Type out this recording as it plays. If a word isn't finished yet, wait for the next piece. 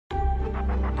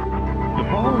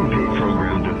following paid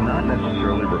program does not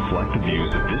necessarily reflect the views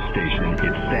of this station,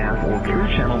 its staff, or Clear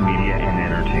Channel Media and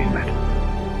Entertainment.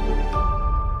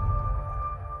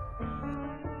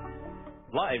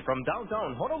 Live from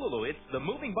downtown Honolulu, it's The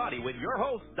Moving Body with your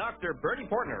host, Dr. Bernie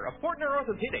Portner of Portner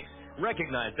Orthopedics,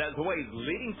 recognized as Hawaii's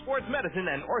leading sports medicine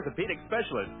and orthopedic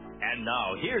specialist. And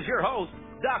now, here's your host,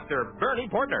 Dr. Bernie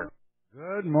Portner.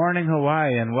 Good morning,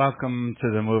 Hawaii, and welcome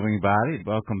to The Moving Body.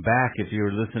 Welcome back if you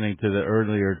were listening to the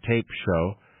earlier tape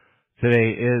show.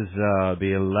 Today is the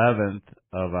 11th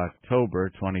of October,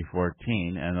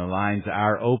 2014, and the lines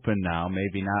are open now,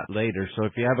 maybe not later. So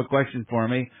if you have a question for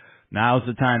me, now's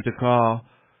the time to call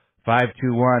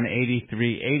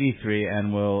 521-8383,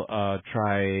 and we'll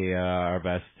try our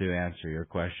best to answer your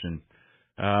question.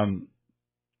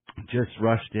 Just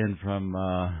rushed in from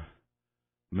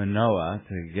Manoa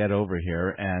to get over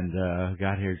here, and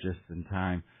got here just in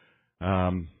time.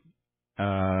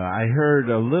 I heard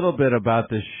a little bit about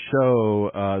the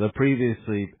show, the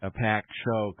previously packed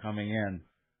show coming in.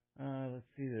 Let's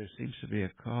see, there seems to be a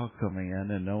call coming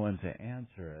in and no one to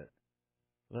answer it.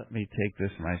 Let me take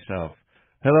this myself.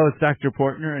 Hello, it's Dr.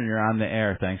 Portner, and you're on the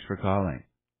air. Thanks for calling.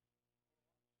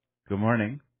 Good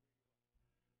morning.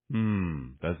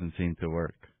 Doesn't seem to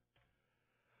work.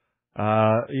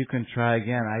 You can try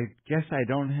again. I guess I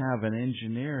don't have an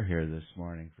engineer here this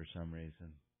morning for some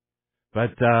reason.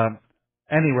 But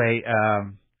anyway,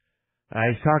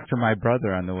 I talked to my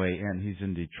brother on the way in. He's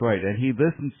in Detroit, and he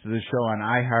listens to the show on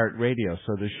iHeartRadio,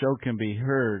 so the show can be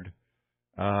heard.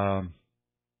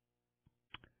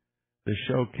 The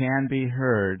show can be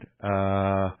heard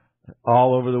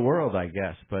all over the world, I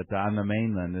guess, but on the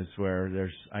mainland is where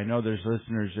I know there's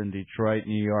listeners in Detroit,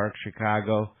 New York,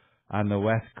 Chicago, on the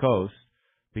West Coast,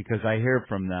 because I hear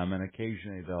from them, and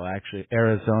occasionally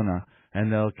Arizona, and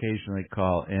they'll occasionally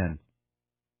call in.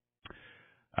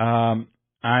 For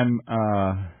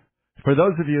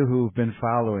those of you who've been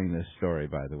following this story,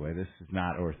 by the way, this is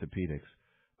not orthopedics,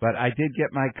 but I did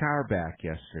get my car back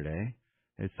yesterday.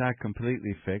 It's not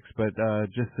completely fixed, but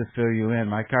just to fill you in,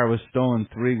 my car was stolen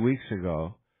 3 weeks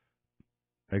ago.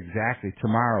 Exactly,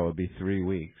 tomorrow will be 3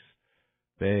 weeks.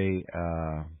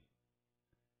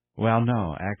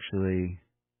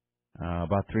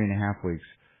 About 3.5 weeks.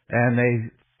 And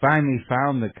they finally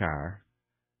found the car,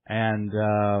 and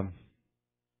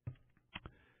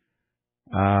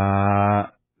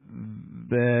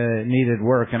they needed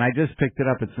work, and I just picked it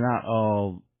up. It's not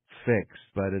all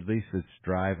fixed, but at least it's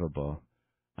drivable.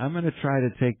 I'm going to try to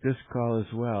take this call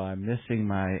as well. I'm missing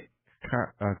my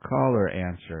caller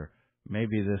answer.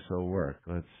 Maybe this will work.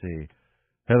 Let's see.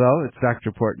 Hello, it's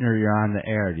Dr. Portner. You're on the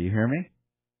air. Do you hear me?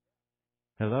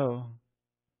 Hello?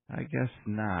 I guess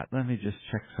not. Let me just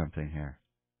check something here.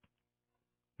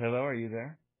 Hello, are you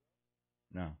there?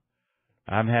 No.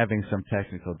 I'm having some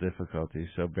technical difficulties,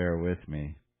 so bear with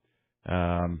me.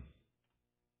 I'll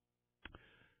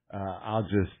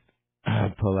just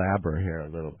palaver here a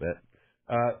little bit.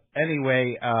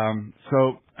 Anyway,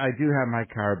 so I do have my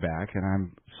car back, and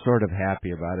I'm sort of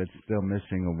happy about it. It's still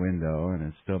missing a window, and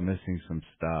it's still missing some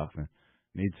stuff, and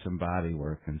needs some body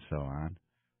work and so on.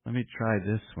 Let me try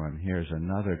this one. Here's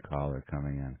another caller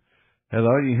coming in.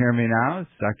 Hello, you hear me now?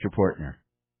 It's Dr. Portner.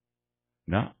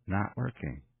 No, not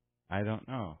working. I don't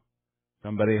know.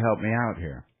 Somebody help me out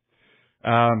here.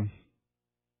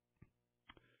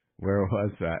 Where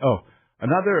was that? Oh,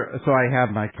 so I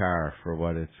have my car for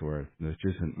what it's worth, which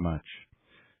isn't much.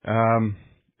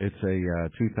 It's a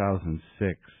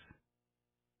 2006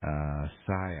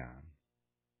 Scion.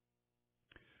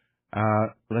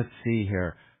 Let's see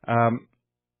here.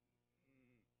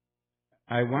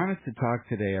 I wanted to talk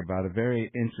today about a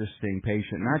very interesting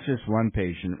patient, not just one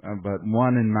patient, but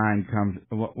one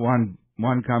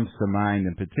comes to mind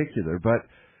in particular. But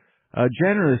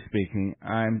generally speaking,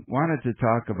 I wanted to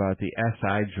talk about the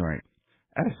SI joint.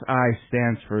 SI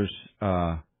stands for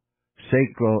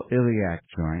sacroiliac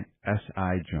joint,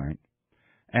 SI joint.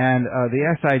 And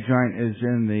the SI joint is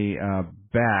in the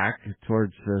back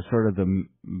towards sort of the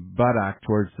buttock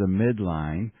towards the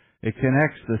midline. It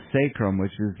connects the sacrum,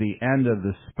 which is the end of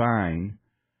the spine,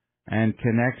 and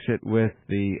connects it with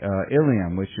the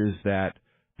ilium, which is that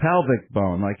pelvic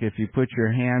bone. Like if you put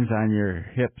your hands on your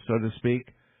hip, so to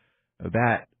speak,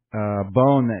 that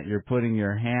bone that you're putting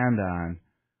your hand on,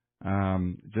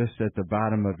 just at the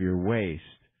bottom of your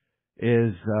waist,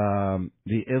 is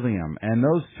the ilium. And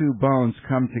those two bones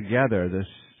come together, the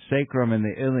sacrum and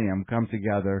the ilium come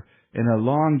together in a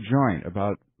long joint,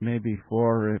 about maybe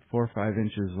 4 or 5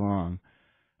 inches long,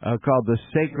 called the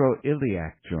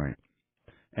sacroiliac joint.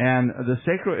 And the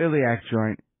sacroiliac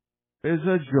joint is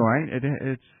a joint.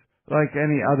 It's like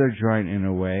any other joint in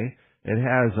a way. It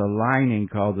has a lining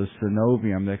called the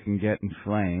synovium that can get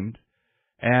inflamed.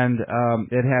 And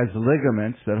it has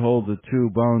ligaments that hold the two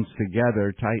bones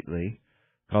together tightly,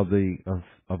 called the,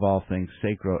 of all things,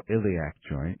 sacroiliac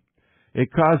joint.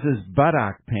 It causes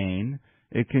buttock pain.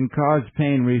 It can cause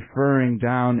pain referring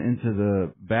down into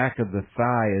the back of the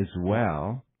thigh as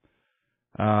well,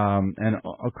 and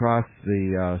across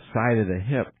the side of the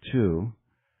hip too.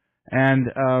 And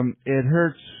it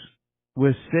hurts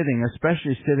with sitting,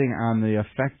 especially sitting on the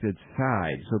affected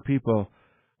side. So people,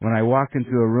 when I walk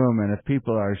into a room and if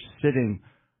people are sitting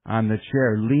on the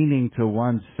chair leaning to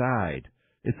one side,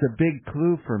 it's a big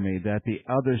clue for me that the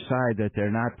other side that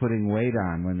they're not putting weight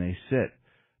on when they sit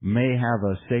may have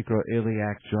a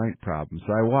sacroiliac joint problem.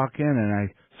 So I walk in and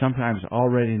I sometimes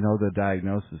already know the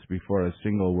diagnosis before a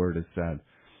single word is said.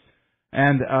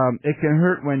 And it can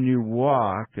hurt when you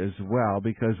walk as well,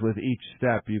 because with each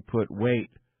step you put weight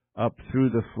up through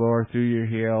the floor, through your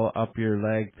heel, up your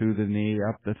leg, through the knee,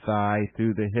 up the thigh,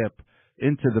 through the hip,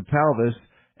 into the pelvis,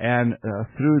 and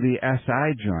through the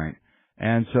SI joint.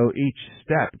 And so each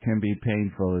step can be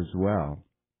painful as well.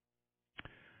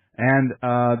 And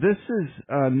this is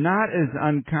not as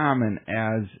uncommon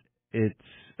as it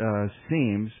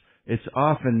seems. It's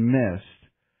often missed.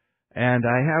 And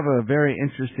I have a very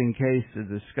interesting case to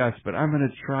discuss, but I'm going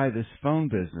to try this phone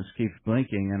business. Keeps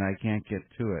blinking and I can't get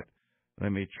to it.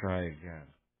 Let me try again.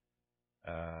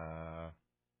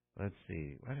 Let's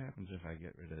see. What happens if I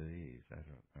get rid of these? I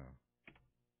don't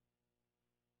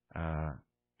know.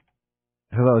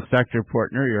 Hello, it's Dr.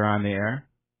 Portner. You're on the air.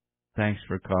 Thanks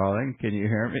for calling. Can you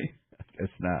hear me? I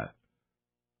guess not.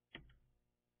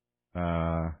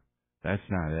 That's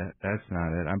not it. That's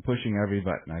not it. I'm pushing every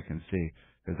button I can see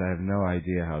because I have no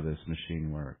idea how this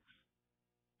machine works.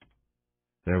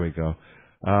 There we go.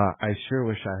 I sure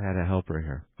wish I had a helper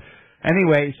here.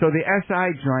 Anyway, so the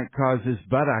SI joint causes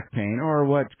buttock pain, or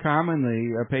what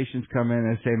commonly patients come in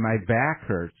and say, my back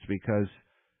hurts, because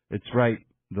it's right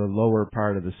the lower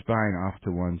part of the spine off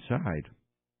to one side.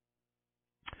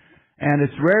 And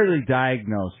it's rarely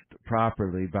diagnosed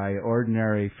properly by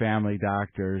ordinary family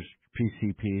doctors,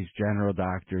 PCPs, general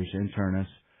doctors,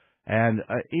 internists, and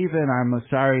even, I'm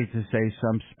sorry to say,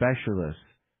 some specialists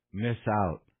miss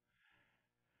out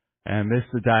and miss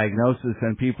the diagnosis,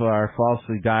 and people are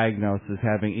falsely diagnosed as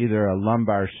having either a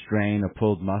lumbar strain, a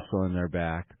pulled muscle in their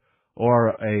back, or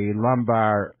a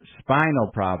lumbar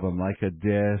spinal problem like a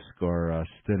disc or a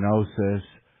stenosis,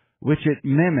 which it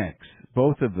mimics.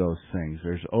 Both of those things.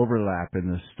 There's overlap in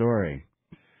the story.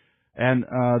 And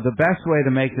the best way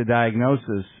to make the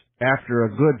diagnosis after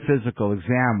a good physical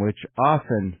exam, which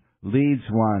often leads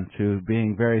one to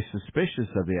being very suspicious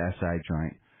of the SI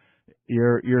joint,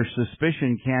 your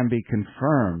suspicion can be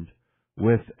confirmed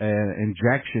with an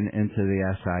injection into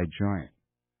the SI joint.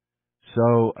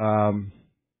 So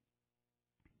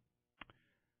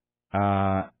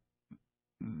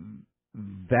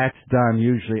that's done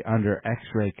usually under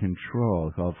X-ray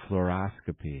control, called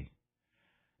fluoroscopy.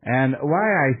 And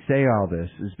why I say all this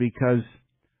is because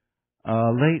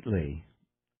lately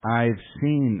I've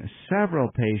seen several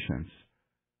patients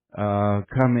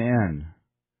come in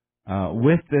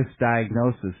with this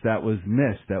diagnosis that was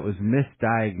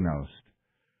misdiagnosed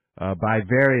by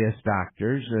various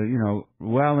doctors,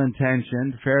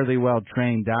 well-intentioned, fairly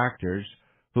well-trained doctors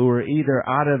who were either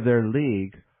out of their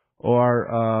league or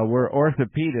were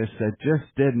orthopedists that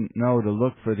just didn't know to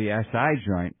look for the SI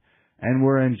joint and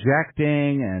were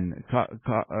injecting and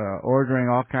ordering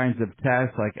all kinds of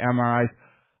tests like MRIs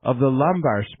of the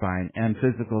lumbar spine, and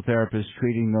physical therapists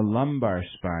treating the lumbar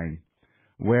spine,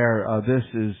 where this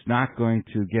is not going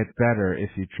to get better if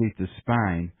you treat the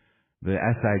spine. The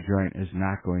SI joint is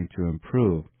not going to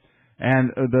improve.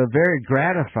 And the very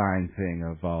gratifying thing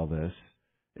of all this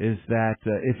is that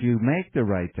if you make the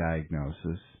right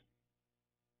diagnosis,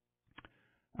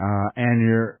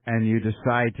 and you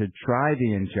decide to try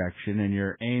the injection and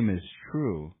your aim is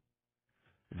true,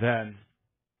 then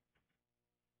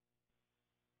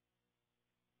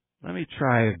let me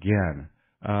try again.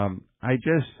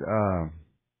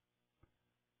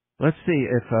 Let's see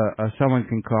if someone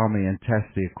can call me and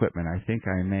test the equipment. I think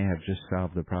I may have just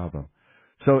solved the problem.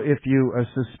 So if you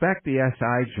suspect the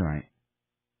SI joint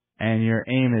and your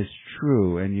aim is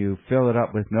true and you fill it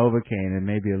up with Novocaine and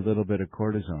maybe a little bit of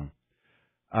cortisone,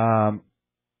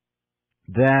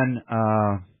 then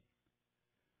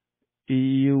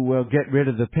you will get rid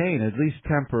of the pain, at least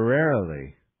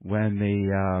temporarily. When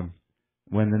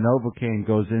the Novocaine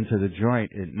goes into the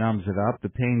joint, it numbs it up, the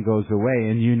pain goes away,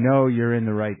 and you know you're in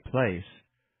the right place.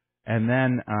 And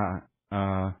then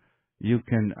you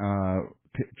can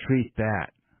treat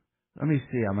that. Let me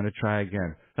see, I'm going to try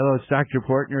again. Hello, it's Dr.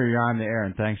 Portner. You're on the air,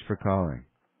 and thanks for calling.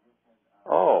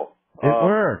 Oh. It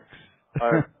works.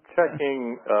 I'm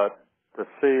checking to see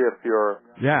if your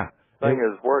thing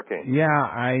is working. Yeah,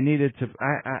 I needed to.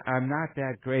 I'm not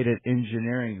that great at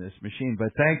engineering this machine,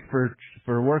 but thanks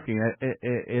for working.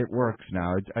 It works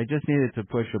now. I just needed to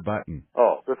push a button.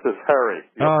 Oh, this is Harry.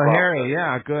 Harry,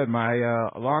 yeah, good. My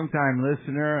longtime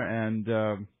listener and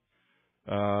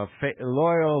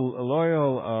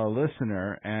loyal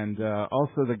listener, and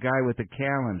also the guy with the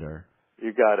calendar.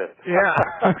 You got it. Yeah.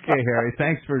 Okay, Harry.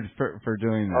 Thanks for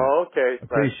doing that. Oh, okay.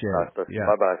 Appreciate it. Yeah.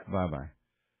 Bye-bye. Bye-bye.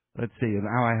 Let's see.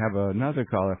 Now I have another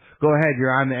caller. Go ahead.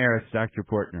 You're on the air. It's Dr.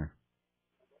 Portner.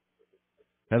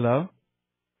 Hello?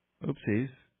 Oopsies.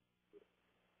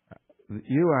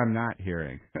 You I'm not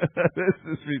hearing. This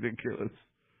is ridiculous.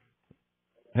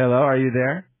 Hello? Are you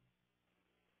there?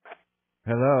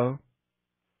 Hello?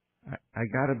 I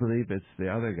gotta believe it's the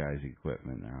other guy's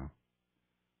equipment now.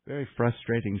 Very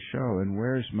frustrating show, and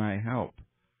where's my help?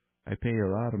 I pay a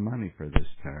lot of money for this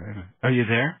time. Are you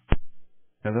there?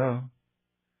 Hello?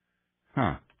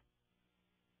 Huh.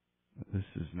 This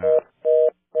is not...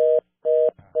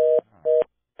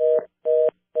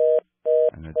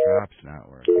 And the drop's not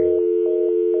working.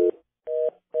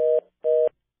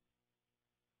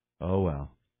 Oh, well.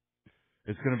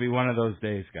 It's going to be one of those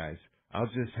days, guys. I'll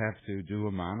just have to do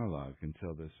a monologue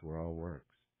until this all works.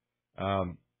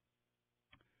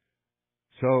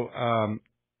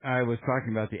 I was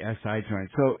talking about the SI joint.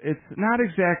 So it's not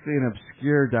exactly an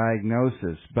obscure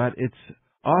diagnosis, but it's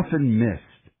often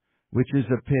missed, which is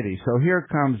a pity. So here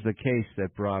comes the case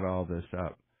that brought all this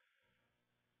up.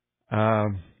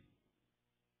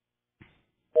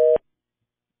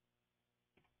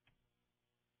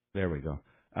 There we go.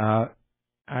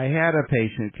 I had a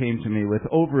patient came to me with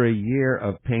over a year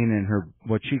of pain in her,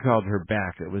 what she called her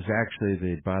back. It was actually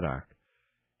the buttock.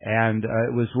 And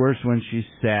it was worse when she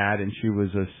sat, and she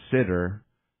was a sitter.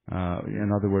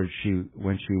 In other words,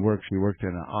 when she worked in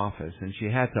an office, and she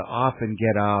had to often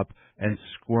get up and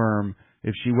squirm.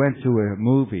 If she went to a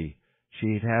movie,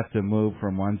 she'd have to move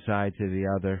from one side to the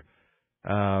other,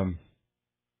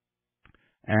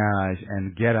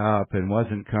 and get up, and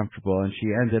wasn't comfortable. And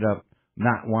she ended up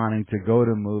not wanting to go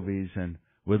to movies, and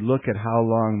would look at how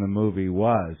long the movie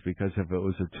was, because if it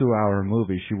was a 2-hour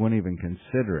movie, she wouldn't even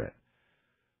consider it.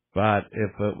 But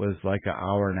if it was like an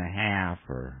hour and a half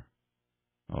or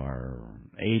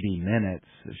 80 minutes,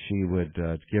 she would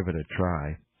give it a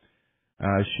try.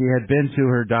 She had been to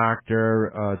her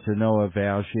doctor to no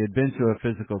avail. She had been to a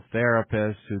physical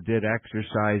therapist who did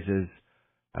exercises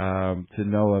to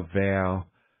no avail.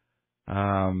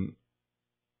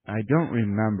 I don't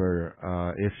remember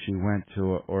if she went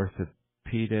to an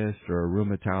orthopedist or a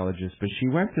rheumatologist, but she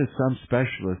went to some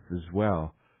specialist as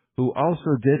well, who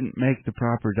also didn't make the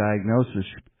proper diagnosis.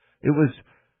 It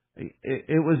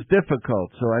was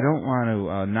difficult, so I don't want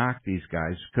to knock these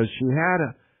guys, because she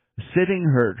had sitting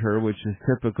hurt her, which is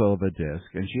typical of a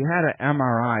disc, and she had an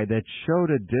MRI that showed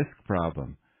a disc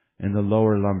problem in the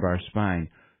lower lumbar spine.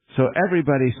 So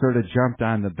everybody sort of jumped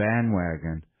on the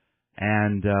bandwagon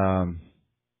and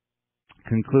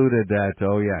concluded that,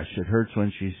 oh yes, it hurts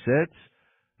when she sits.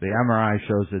 The MRI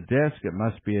shows a disc. It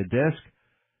must be a disc.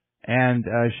 And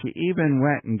she even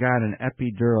went and got an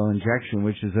epidural injection,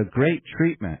 which is a great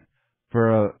treatment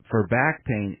for back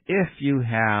pain if you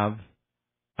have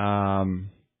a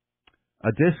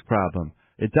disc problem.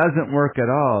 It doesn't work at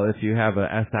all if you have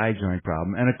a SI joint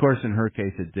problem. And of course, in her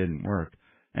case, it didn't work.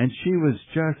 And she was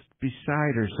just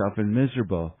beside herself and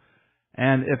miserable.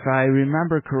 And if I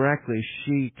remember correctly,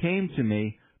 she came to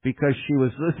me because she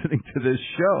was listening to this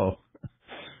show.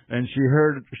 And she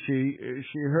heard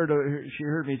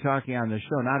me talking on the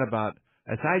show, not about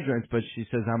SI joints, but she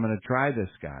says, I'm going to try this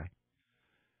guy.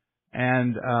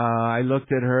 And I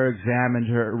looked at her, examined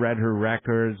her, read her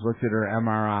records, looked at her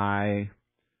MRI,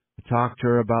 talked to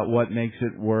her about what makes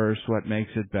it worse, what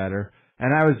makes it better.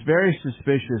 And I was very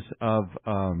suspicious of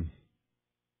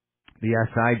the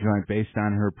SI joint based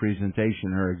on her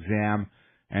presentation, her exam,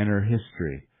 and her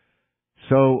history.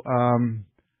 So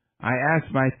I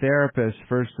asked my therapist,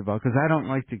 first of all, because I don't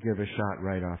like to give a shot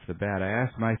right off the bat. I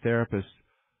asked my therapist,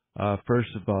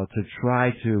 first of all, to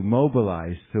try to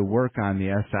mobilize, to work on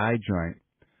the SI joint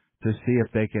to see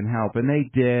if they can help. And they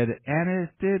did, and it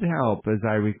did help, as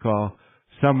I recall,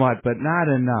 somewhat, but not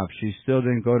enough. She still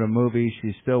didn't go to movies.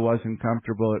 She still wasn't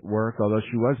comfortable at work, although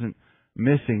she wasn't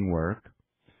missing work.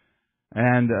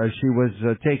 And she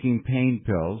was taking pain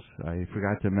pills. I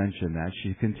forgot to mention that.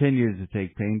 She continued to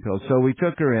take pain pills. So we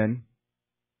took her in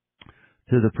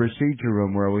to the procedure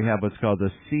room where we have what's called a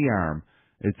C-arm.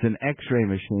 It's an X-ray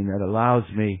machine that allows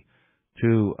me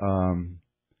to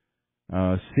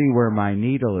see where my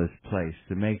needle is placed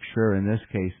to make sure, in this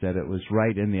case, that it was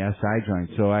right in the SI joint.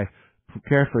 So I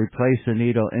carefully place the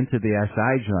needle into the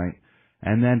SI joint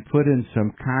and then put in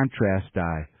some contrast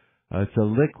dye. It's a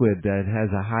liquid that has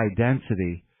a high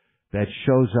density that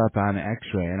shows up on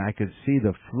X-ray, and I could see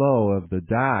the flow of the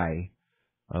dye,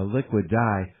 liquid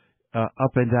dye,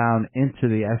 up and down into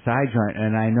the SI joint,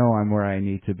 and I know I'm where I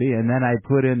need to be. And then I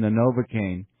put in the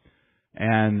Novocaine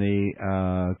and the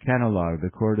Kenalog, the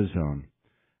cortisone.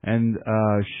 And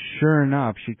sure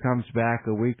enough, she comes back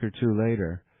a week or two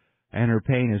later, and her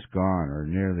pain is gone, or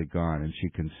nearly gone, and she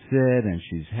can sit, and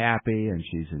she's happy, and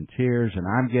she's in tears, and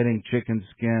I'm getting chicken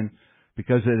skin,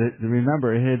 because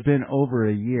remember, it had been over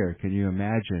a year. Can you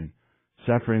imagine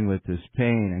suffering with this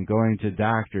pain and going to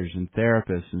doctors and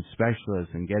therapists and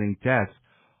specialists and getting tests,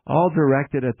 all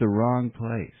directed at the wrong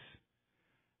place?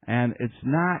 And it's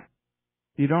not,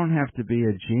 you don't have to be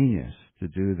a genius to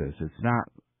do this. It's not,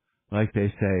 like they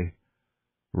say,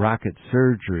 rocket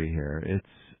surgery here.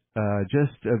 It's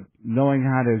just knowing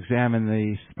how to examine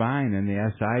the spine and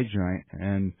the SI joint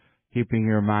and keeping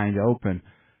your mind open.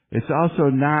 It's also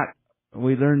not,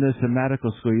 we learned this in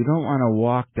medical school, you don't want to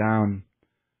walk down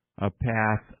a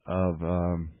path of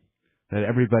that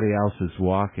everybody else is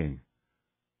walking.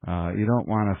 You don't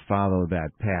want to follow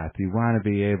that path. You want to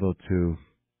be able to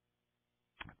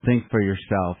think for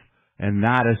yourself and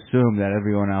not assume that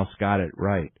everyone else got it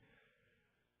right.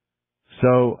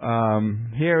 So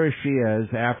here she is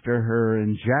after her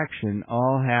injection,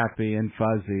 all happy and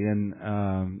fuzzy and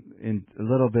a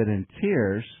little bit in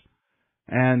tears.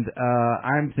 And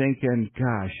I'm thinking,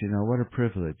 gosh, what a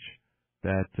privilege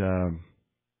that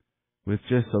with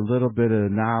just a little bit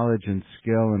of knowledge and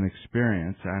skill and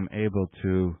experience, I'm able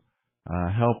to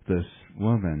help this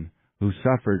woman who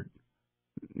suffered,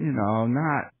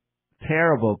 not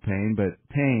terrible pain, but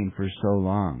pain for so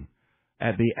long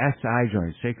at the SI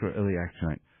joint, sacroiliac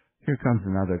joint. Here comes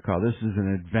another call. This is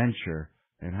an adventure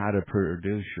in how to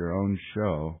produce your own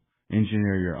show,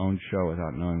 engineer your own show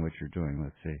without knowing what you're doing.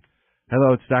 Let's see.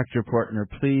 Hello, it's Dr. Portner.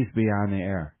 Please be on the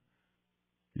air.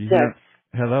 Yes.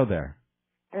 Hello there.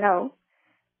 Hello.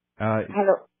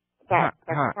 Hello. Dr.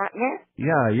 Portner?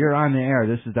 Yeah, you're on the air.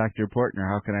 This is Dr. Portner.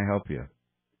 How can I help you?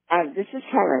 This is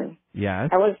Helen. Yes?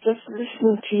 I was just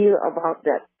listening to you about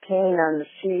that pain on the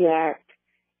celiac.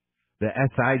 The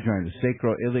SI joint, the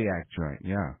sacroiliac joint,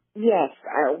 yeah. Yes.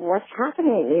 What's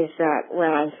happening is that when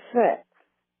I sit,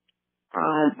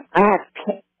 I have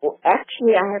pain. Well,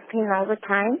 actually, I have pain all the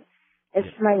time. It's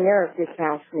my nerve that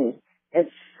tells me. It's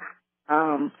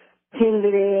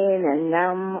tingling and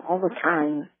numb all the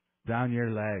time. Down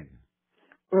your leg.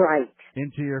 Right.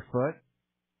 Into your foot?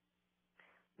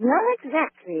 Not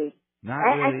exactly. Not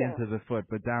really into the foot,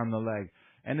 but down the leg.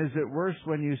 And is it worse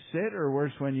when you sit, or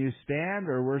worse when you stand,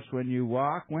 or worse when you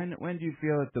walk? When do you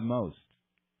feel it the most?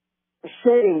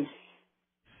 Sitting.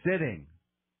 Sitting.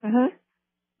 Mm-hmm.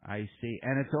 I see.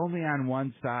 And it's only on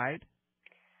one side?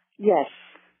 Yes.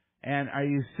 And are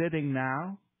you sitting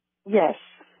now? Yes.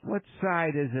 What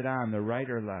side is it on, the right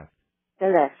or left? The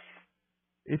left.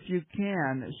 If you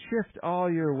can, shift all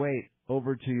your weight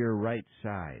over to your right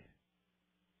side.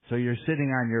 So you're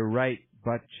sitting on your right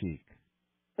butt cheek.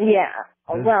 Yeah.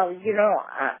 Well,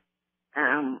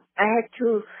 I had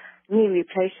 2 knee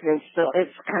replacements, so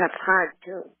it's kind of hard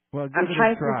to. Well, give I'm it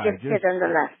trying a try. to just sit on the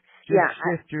left.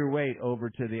 Shift your weight over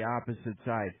to the opposite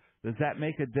side. Does that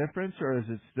make a difference, or is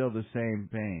it still the same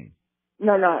pain?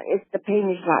 No, the pain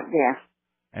is not there.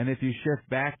 And if you shift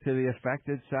back to the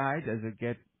affected side, does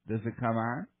it come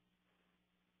on?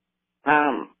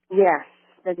 Yeah,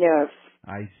 the nerves.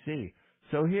 I see.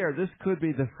 So here, this could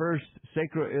be the first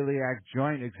sacroiliac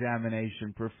joint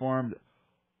examination performed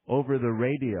over the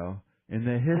radio in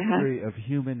the history of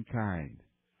humankind.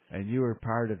 And you were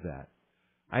part of that.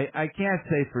 I can't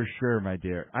say for sure, my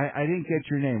dear. I didn't get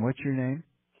your name. What's your name?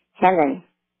 Helen.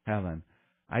 Helen.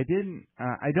 I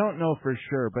don't know for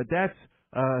sure, but that's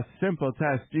a simple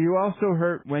test. Do you also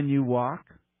hurt when you walk?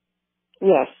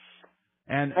 Yes.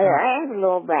 And I have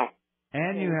low back.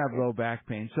 And you have low back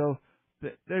pain. So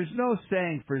there's no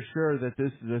saying for sure that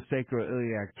this is a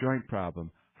sacroiliac joint problem.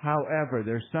 However,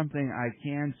 there's something I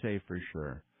can say for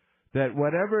sure. That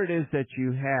whatever it is that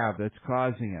you have that's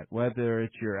causing it, whether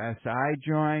it's your SI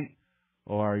joint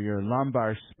or your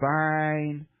lumbar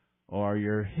spine or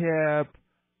your hip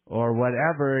or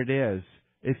whatever it is,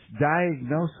 it's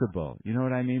diagnosable. You know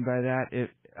what I mean by that? It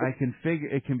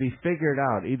can be figured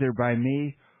out either by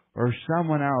me or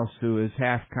someone else who is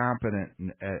half competent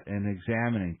in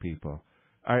examining people.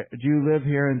 Do you live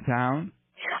here in town?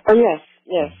 Oh, yes.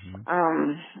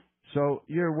 Mm-hmm. So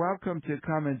you're welcome to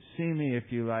come and see me if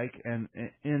you like, and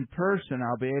in person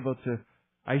I'll be able to,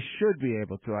 I should be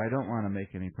able to, I don't want to make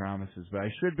any promises, but I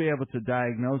should be able to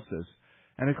diagnose this.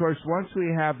 And of course, once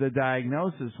we have the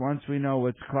diagnosis, once we know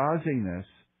what's causing this,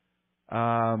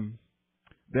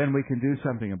 then we can do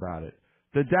something about it.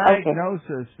 The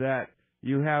diagnosis that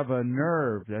you have a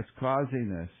nerve that's causing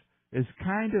this is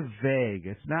kind of vague.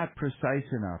 It's not precise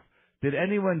enough. Did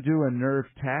anyone do a nerve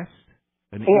test?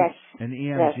 Yes. An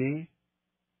EMG?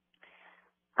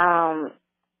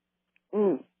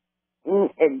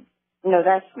 Yes. No,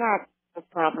 that's not the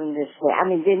problem this way. I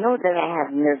mean, they know that I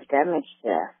have nerve damage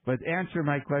there. But answer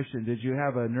my question. Did you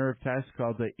have a nerve test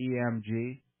called the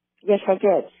EMG? Yes, I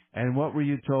did. And what were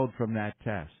you told from that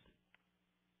test?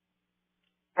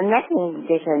 Nothing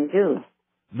they can do.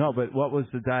 No, but what was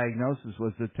the diagnosis?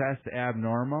 Was the test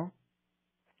abnormal?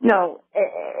 No,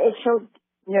 it showed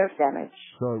nerve damage.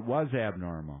 So it was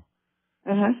abnormal.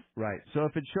 Mm-hmm. Right. So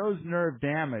if it shows nerve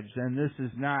damage, then this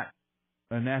is not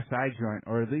an SI joint,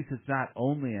 or at least it's not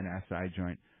only an SI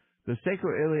joint. The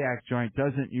sacroiliac joint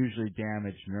doesn't usually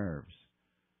damage nerves.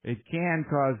 It can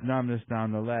cause numbness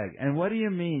down the leg. And what do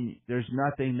you mean there's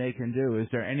nothing they can do? Is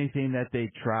there anything that they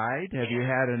tried? Have you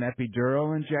had an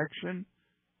epidural injection?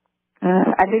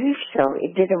 I believe so.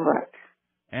 It didn't work.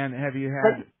 And have you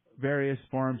had various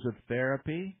forms of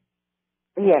therapy?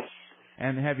 Yes.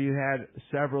 And have you had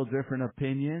several different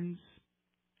opinions?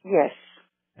 Yes.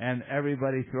 And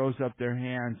everybody throws up their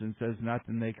hands and says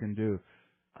nothing they can do.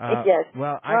 Yes.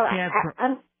 Well, I can't...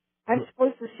 I'm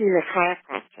supposed to see the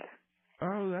chiropractor.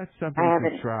 Oh, that's something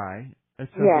to try.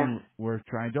 That's something worth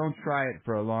trying. Don't try it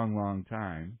for a long, long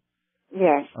time.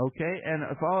 Yes. Okay? And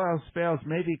if all else fails,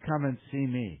 maybe come and see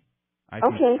me. I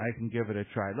can give it a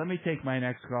try. Let me take my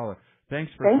next caller.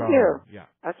 Thanks for calling. Thank you.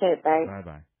 Yeah. Okay, bye.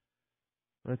 Bye-bye.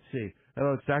 Let's see.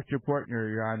 Hello, it's Dr. Portner.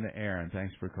 You're on the air, and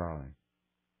thanks for calling.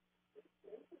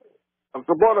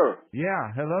 Dr. Portner.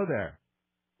 Yeah, hello there.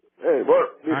 Hey,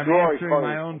 what? I'm answering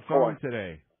my own phone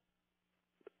today.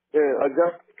 Yeah, I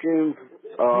just came...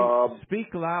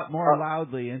 Speak more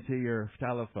loudly into your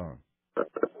telephone.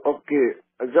 Okay,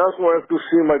 I just wanted to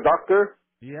see my doctor.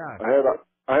 Yeah.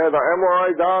 I had an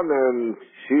MRI done, and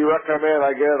she recommended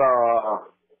I get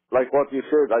like what you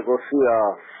said, I go see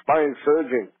a spine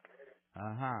surgeon.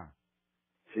 Uh-huh.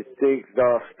 She thinks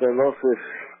the stenosis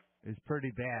is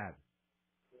pretty bad.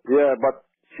 Yeah, but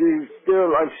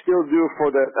I'm still due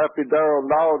for that epidural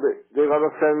now. They're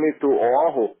gonna send me to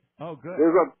Oahu. Oh, good.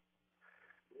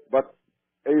 But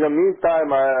in the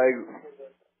meantime, I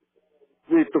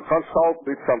need to consult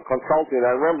with some consulting.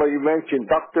 I remember you mentioned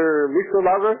Dr.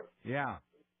 Misunaga. Yeah.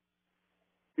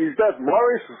 Is that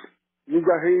Morris? Did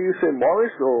I hear you say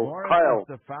Morris or Morris Kyle? Morris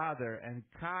is the father, and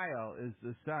Kyle is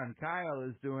the son. Kyle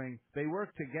is they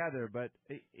work together, but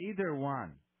either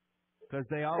one, because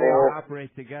they always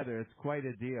operate together. It's quite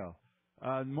a deal.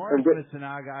 Morris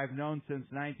Misunaga I've known since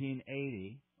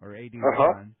 1980 or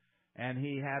 81, and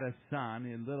he had a son,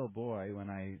 a little boy, when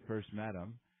I first met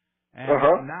him. And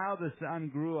now the son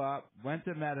grew up, went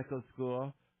to medical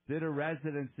school, did a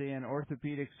residency in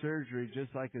orthopedic surgery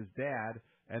just like his dad,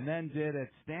 and then did at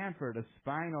Stanford a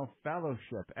spinal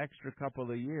fellowship, extra couple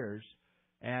of years,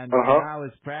 and now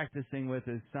is practicing with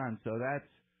his son. So that's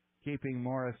keeping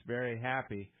Morris very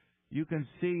happy. You can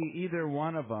see either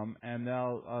one of them, and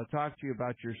they'll talk to you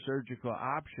about your surgical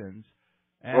options.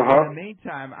 And in the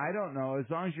meantime, I don't know, as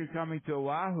long as you're coming to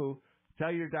Oahu,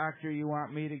 tell your doctor you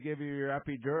want me to give you your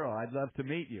epidural. I'd love to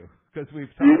meet you, because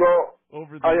we've talked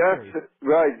over the years.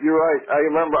 Right, you're right. I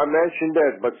remember I mentioned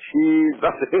that, but she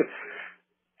doesn't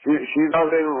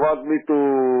want me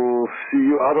to see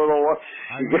you. I don't know what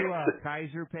she gets. Are you a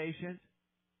Kaiser patient?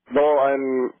 No,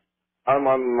 I'm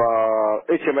on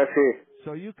HMSA.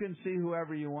 So you can see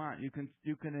whoever you want. You can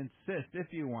insist if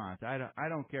you want. I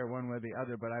don't care one way or the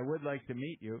other, but I would like to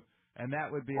meet you, and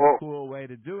that would be a cool way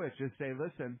to do it. Just say,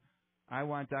 listen, I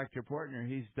want Dr. Portner.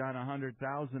 He's done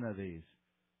 100,000 of these.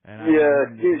 And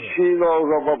she knows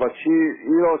about, but she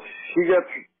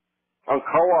gets on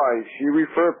Hawaii. She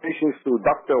refers patients to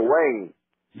Dr. Wang.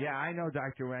 Yeah, I know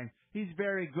Dr. Wang. He's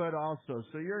very good also,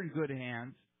 so you're in good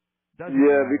hands. Doesn't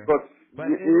matter. Because but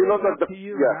it's up to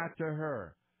you, not to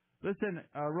her. Listen,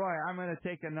 Roy, I'm going to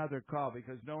take another call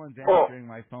because no one's answering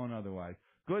my phone otherwise.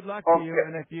 Good luck to you,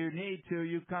 and if you need to,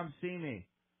 you come see me.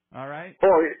 All right?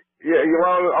 Oh, yeah,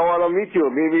 I want to meet you.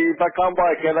 Maybe if I come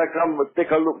by, can I come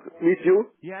take a look, meet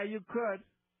you? Yeah, you could.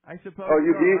 I suppose. Oh,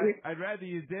 you busy? I'd rather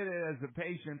you did it as a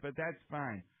patient, but that's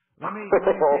fine. Let me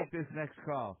take this next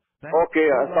call. Okay,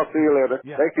 I'll talk to you later.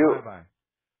 Yeah, thank you. Bye-bye.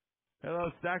 Hello,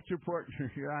 it's Dr. Portner.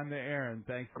 You're on the air, and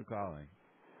thanks for calling.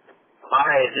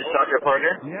 Hi, is this Dr.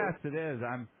 Portner? Yes, it is.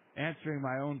 answering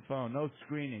my own phone. No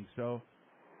screening, so...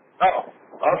 Oh,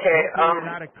 okay. You're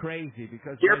not a crazy,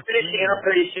 because... You're finishing up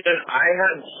pretty soon. I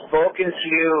had spoken to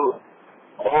you,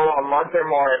 a month or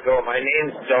more ago. My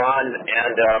name's Don,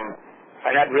 and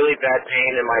I had really bad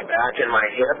pain in my back and my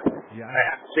hip. Yeah. I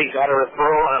actually got a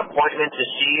referral and appointment to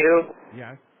see you.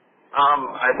 Yes.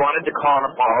 I wanted to call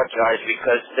and apologize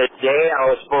because the day I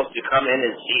was supposed to come in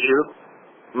and see you,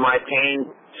 my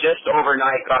pain just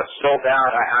overnight got so bad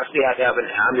I actually had to have an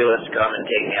ambulance come and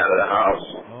take me out of the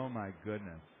house. Oh my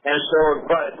goodness. And so,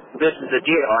 but this is the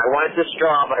deal. I went to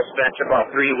Straub. I spent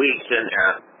about 3 weeks in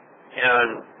there,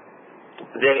 and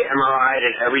they MRI'd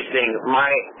and everything. My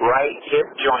right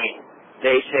hip joint,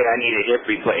 they say I need a hip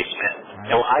replacement.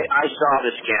 And I saw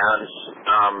the scans.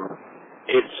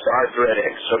 It's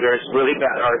arthritic, so there's really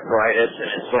bad arthritis, and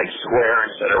it's like square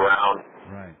instead of round.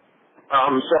 Right.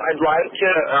 So I'd like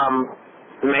to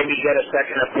maybe get a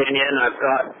second opinion. I've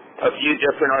got a few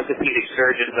different orthopedic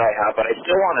surgeons I have, but I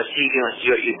still want to see you and see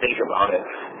what you think about it.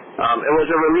 It was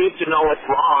a relief to know what's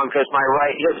wrong because my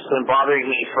right hip's been bothering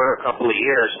me for a couple of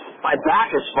years. My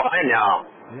back is fine now.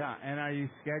 Yeah, and are you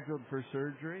scheduled for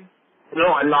surgery?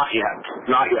 No, I'm not yet.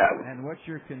 Not yet. And what's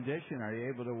your condition? Are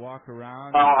you able to walk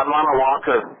around? Oh, I'm on a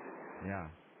walker. Yeah.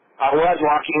 I was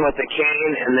walking with a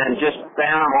cane, and then just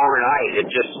bam, overnight, it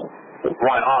just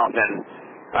went off, and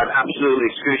I have absolutely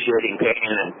excruciating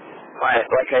pain. And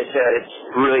like I said, it's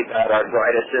really bad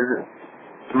arthritis. And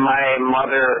my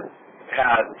mother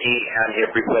had knee and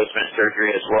hip replacement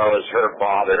surgery as well as her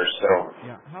father. So.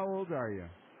 Yeah. How old are you?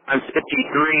 I'm 53,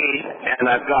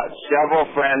 and I've got several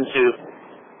friends who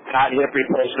had hip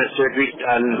replacement surgeries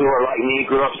done who are like me,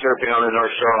 grew up surfing on the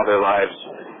North Shore all their lives.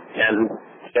 And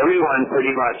everyone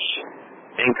pretty much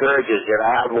encourages it.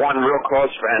 I have one real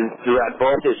close friend who had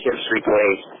both his hips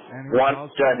replaced.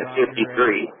 One's done at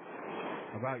 53.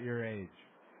 About your age?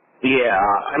 Yeah,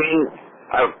 I mean,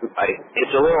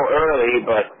 it's a little early,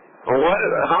 but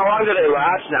how long do they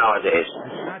last nowadays?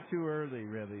 It's not too early,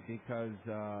 really, because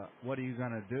what are you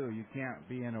going to do? You can't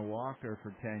be in a walker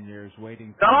for 10 years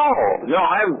waiting for... No,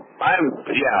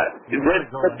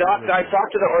 With Doc, I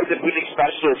talked to the orthopedic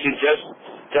specialist who just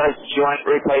does joint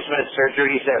replacement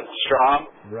surgeries at Straub.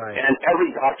 Right. And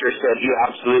every doctor said you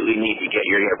absolutely need to get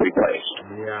your hip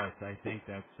replaced. Yes, I think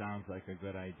that sounds like a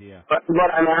good idea. But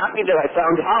I'm happy that I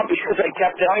found out because I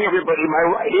kept telling everybody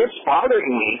my right hip's bothering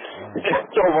me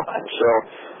so much. So,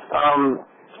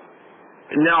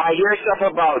 now I hear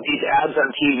stuff about these ads on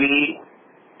TV,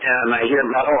 and I hear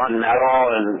metal on metal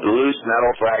and loose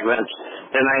metal fragments,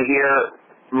 and I hear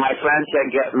my friends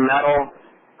that get metal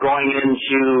going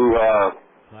into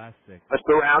plastic, a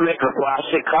ceramic or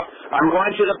plastic cup. I'm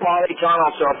going to the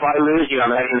polytunnel, so if I lose you,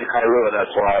 I'm heading to Kailua,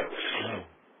 that's why. Oh.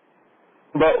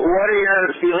 But what are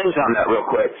your feelings on that real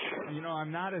quick? You know,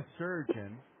 I'm not a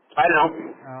surgeon. I know.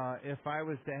 If I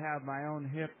was to have my own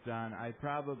hip done, I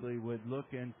probably would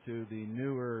look into the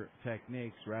newer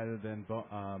techniques rather than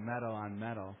metal on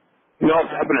metal. No,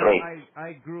 definitely.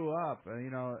 I grew up,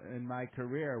 in my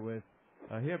career with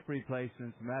hip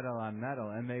replacements metal on metal,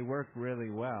 and they work really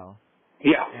well.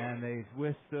 Yeah. And they've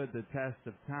withstood the test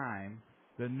of time.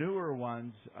 The newer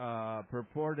ones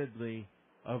purportedly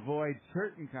avoid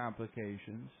certain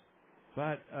complications,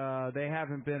 but they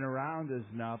haven't been around as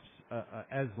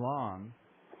long.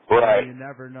 Right. So you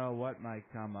never know what might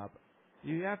come up.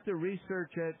 You have to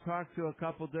research it, talk to a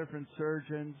couple different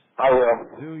surgeons. I will.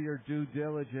 Do your due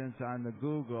diligence on the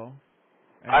Google.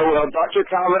 I will. Dr.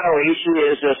 Calvin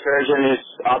Oishi is a surgeon who's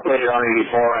operated on me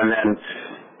before, and then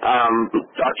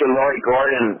Dr. Lori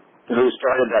Gordon, who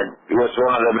was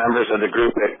one of the members of the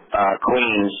group at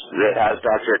Queens that has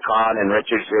Dr. Kahn and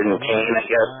Richardson and Kane, I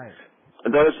guess. Right.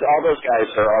 All those guys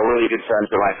are all really good friends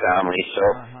of my family, so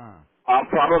I'll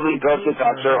probably go to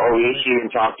Dr. Oishi and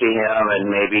talk to him, and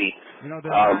maybe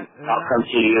I'll come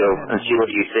see you and see what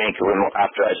you think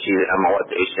after I see them and what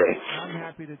they say. I'm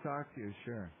happy to talk to you,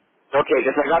 sure. Okay,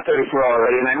 because I got the referral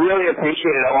already, and I really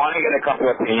appreciate it. I want to get a couple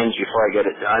of opinions before I get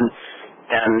it done.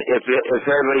 And if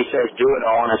everybody says do it,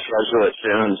 I want to schedule it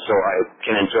soon so I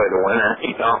can enjoy the winter,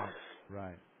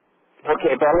 Right.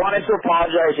 Okay, but I wanted to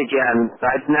apologize again.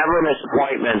 I've never missed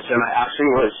appointments, and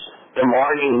the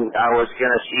morning I was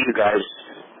going to see you guys,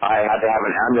 I had to have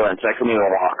an ambulance. I couldn't even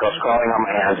walk. I was crawling on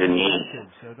my hands and knees.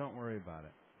 So don't worry about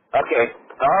it. Okay.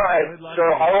 All right. So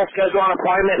I will schedule an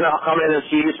appointment, and I'll come in and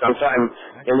see you sometime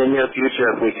in the near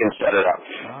future if we can set it up.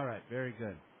 All right. Very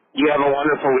good. You have a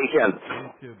wonderful weekend.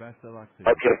 You too. Best of luck to you.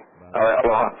 Okay. Bye. All right.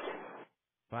 Aloha.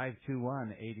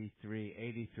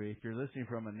 521-8383. If you're listening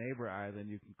from a neighbor island,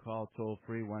 you can call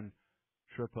toll-free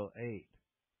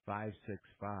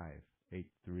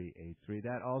 1-888-565-8383.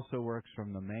 That also works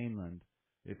from the mainland.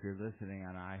 if you're listening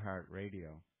on iHeartRadio.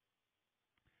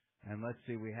 And let's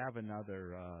see, we have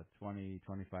another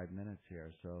 25 minutes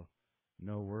here, so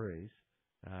no worries.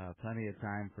 Plenty of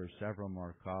time for several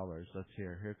more callers. Let's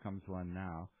hear. Here comes one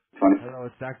now. Hello,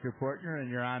 it's Dr. Portner,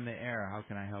 and you're on the air. How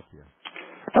can I help you?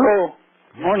 Hello.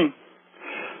 Yeah. Morning.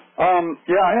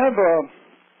 I have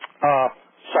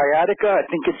sciatica. I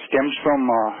think it stems from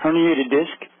herniated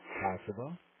disc.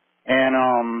 Possible. And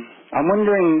I'm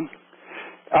wondering,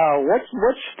 what's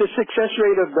the success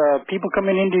rate of the people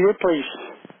coming into your place?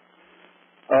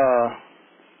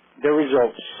 Their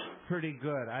results. Pretty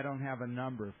good. I don't have a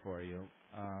number for you.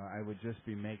 I would just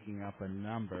be making up a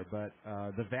number, but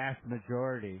the vast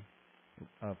majority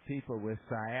of people with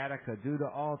sciatica, due to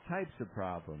all types of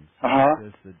problems, not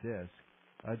just the disc,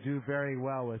 do very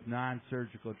well with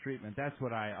non-surgical treatment. That's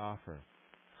what I offer.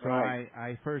 So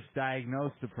I first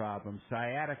diagnosed the problem,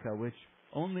 sciatica, which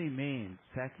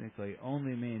technically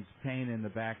only means pain in the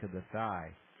back of the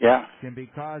thigh. Yeah. Can be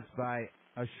caused by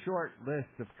a short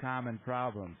list of common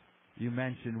problems. You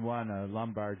mentioned one, a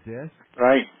lumbar disc.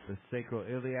 Right. The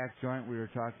sacroiliac joint we were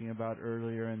talking about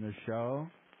earlier in the show.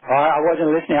 I wasn't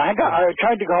listening. I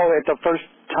tried to call at the first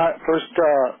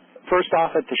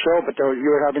off at the show, but you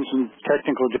were having some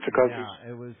technical difficulties.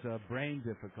 Yeah, it was brain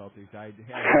difficulties.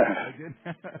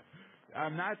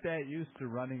 I'm not that used to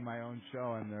running my own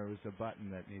show, and there was a button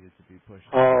that needed to be pushed.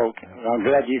 Oh, okay. I'm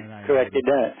glad you corrected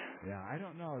that. Yeah, I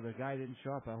don't know. The guy didn't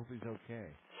show up. I hope he's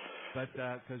okay. But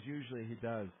because usually he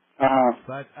does.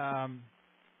 But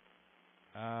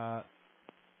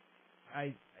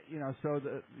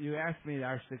you asked me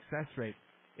our success rate.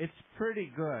 It's pretty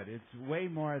good. It's way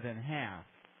more than half.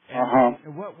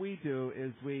 And what we do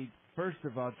is we, first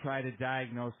of all, try to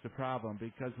diagnose the problem,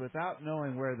 because without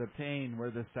knowing where the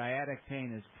sciatic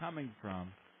pain is coming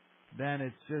from, then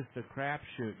it's just a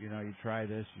crapshoot. You try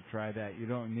this, you try that. You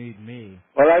don't need me.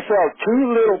 Well, I felt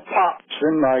 2 little pops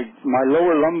in my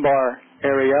lower lumbar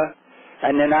area,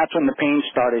 and then that's when the pain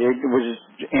started. It was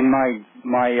in my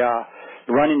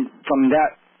running from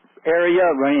that area,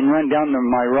 run down to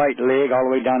my right leg, all the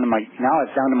way down to now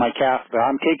it's down to my calf. But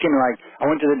I'm taking, I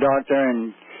went to the doctor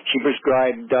and she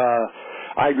prescribed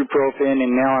ibuprofen,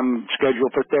 and now I'm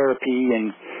scheduled for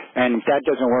therapy, and if that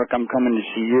doesn't work, I'm coming to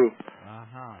see you.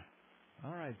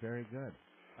 All right, very good.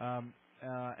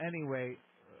 Anyway,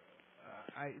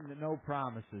 no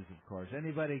promises, of course.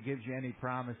 Anybody gives you any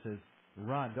promises,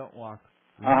 run, don't walk.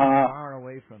 Run far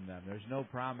away from them. There's no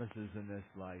promises in this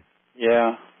life.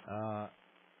 Yeah.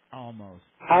 Almost.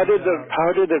 How do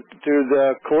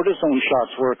the cortisone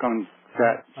shots work on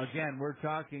that? Again, we're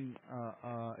talking.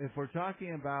 If we're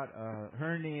talking about a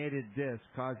herniated disc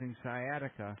causing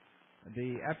sciatica,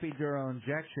 the epidural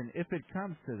injection, if it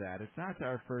comes to that, it's not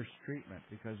our first treatment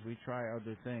because we try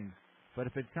other things. But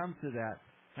if it comes to that,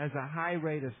 has a high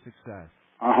rate of success.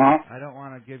 I don't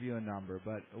want to give you a number,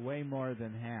 but way more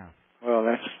than half. Well,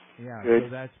 that's good. So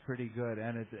that's pretty good,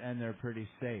 and they're pretty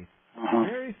safe.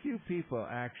 Very few people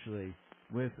actually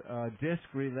with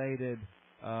disc-related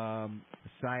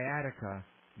sciatica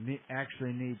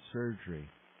actually need surgery.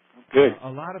 Good. A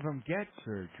lot of them get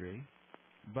surgery,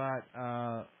 but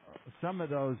some of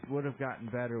those would have gotten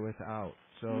better without.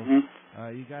 So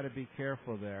you got to be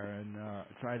careful there and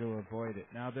try to avoid it.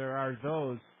 Now there are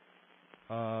those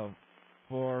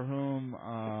for whom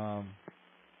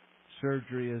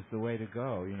surgery is the way to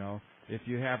go. If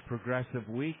you have progressive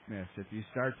weakness, if you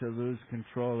start to lose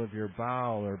control of your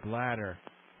bowel or bladder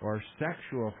or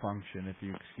sexual function, if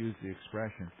you excuse the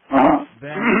expression,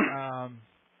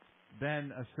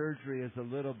 then a surgery is a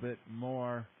little bit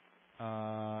more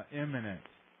imminent.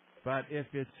 But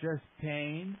if it's just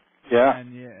pain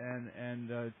and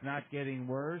it's not getting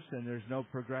worse and there's no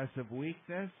progressive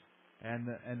weakness and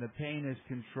the pain is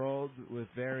controlled with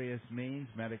various means,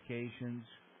 medications.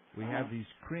 We have these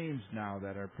creams now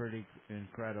that are pretty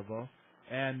incredible,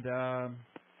 and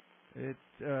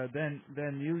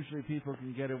then usually people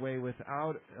can get away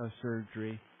without a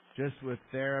surgery, just with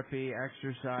therapy,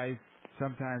 exercise,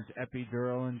 sometimes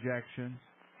epidural injections.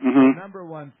 The number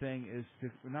one thing is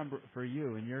for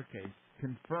you in your case,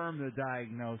 confirm the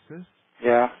diagnosis.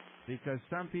 Yeah. Because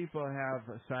some people have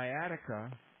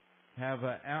sciatica, have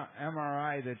an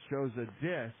MRI that shows a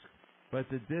disc, but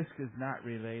the disc is not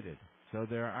related. So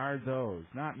there are those.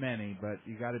 Not many, but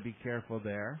you got to be careful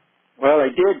there. Well, I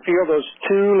did feel those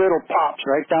 2 little pops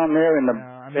right down there in the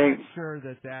I'm not sure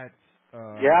that's... but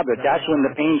that's when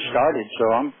the pain started,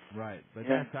 so I'm... Right, but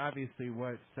that's obviously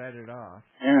what set it off.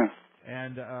 Yeah.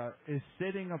 And is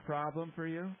sitting a problem for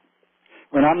you?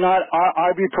 When I'm not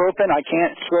ibuprofen, I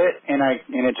can't sit, and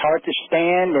it's hard to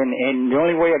stand, and the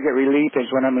only way I get relief is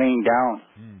when I'm laying down.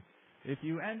 if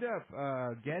you end up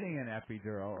getting an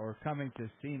epidural or coming to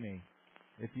see me,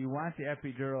 if you want the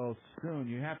epidural soon,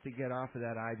 you have to get off of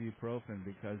that ibuprofen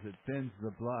because it thins the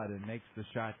blood and makes the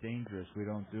shot dangerous. We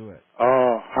don't do it.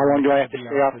 Oh, how long do I have to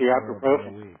stay off the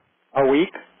ibuprofen? A week. A week?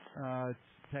 It's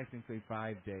technically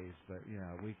 5 days, but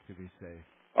a week to be safe.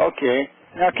 Okay.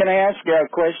 Now, can I ask you a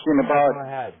question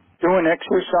about doing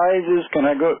exercises? Can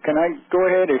I go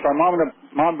ahead? If I'm on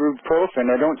ibuprofen,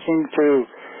 I don't seem to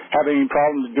have any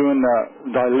problems doing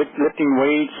the lifting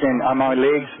weights and on my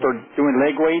legs for doing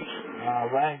leg weights.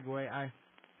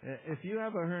 If you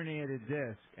have a herniated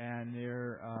disc and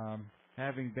you're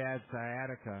having bad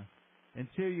sciatica,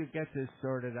 until you get this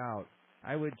sorted out,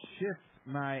 I would shift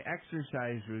my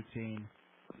exercise routine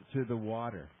to the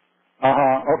water.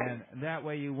 Okay. And that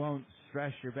way you won't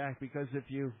stress your back, because if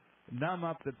you numb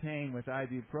up the pain with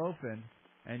ibuprofen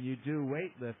and you do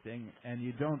weightlifting and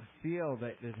you don't feel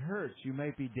that it hurts, you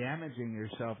may be damaging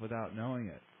yourself without knowing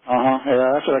it.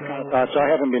 Yeah, that's what I kind of thought. So I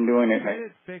haven't been doing it. Get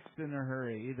it fixed in a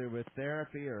hurry, either with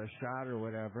therapy or a shot or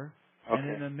whatever. Okay.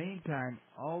 And in the meantime,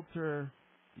 alter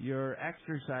your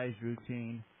exercise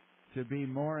routine to be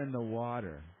more in the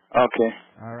water. Okay.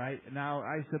 All right. Now,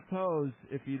 I suppose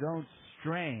if you don't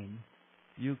strain,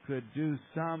 you could do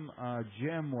some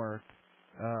gym work,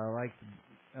 like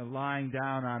lying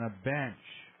down on a bench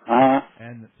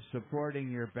and supporting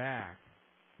your back.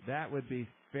 That would be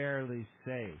fairly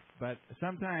safe. But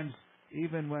sometimes,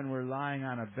 even when we're lying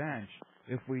on a bench,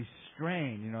 if we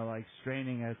strain, like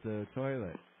straining at the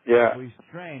toilet, if we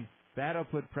strain, that'll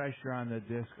put pressure on the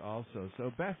disc also.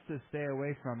 So best to stay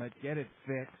away from it, get it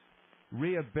fixed,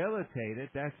 rehabilitate it.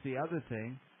 That's the other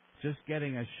thing. Just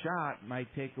getting a shot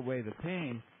might take away the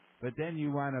pain, but then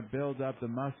you want to build up the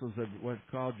muscles of what's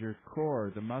called your core,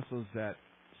 the muscles that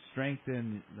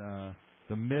strengthen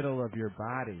the middle of your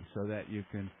body so that you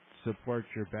can support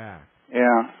your back.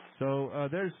 Yeah. So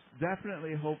there's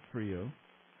definitely hope for you,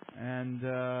 and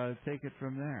take it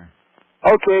from there.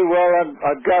 Okay, well,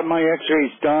 I've got my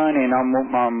X-rays done, and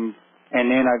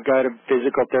and then I've got a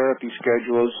physical therapy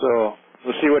schedule, so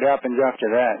we'll see what happens after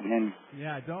that. And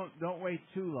don't wait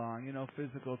too long.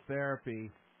 Physical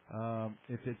therapy,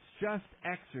 if it's just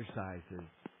exercises,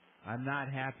 I'm not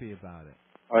happy about it.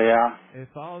 Oh, yeah?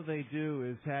 If all they do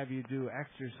is have you do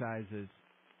exercises,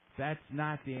 that's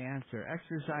not the answer.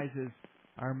 Exercises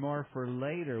are more for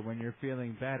later when you're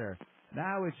feeling better.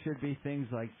 Now it should be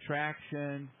things like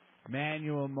traction,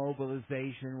 manual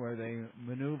mobilization, where they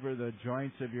maneuver the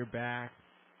joints of your back,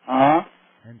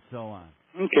 and so on.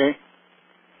 Okay.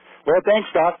 Well,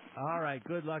 thanks, Doc. All right.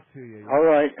 Good luck to you. All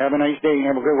right. Have a nice day.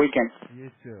 Have a good weekend.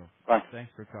 You too. Bye.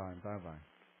 Thanks for calling. Bye-bye.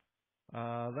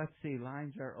 Let's see.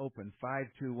 Lines are open.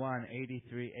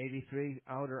 521-8383,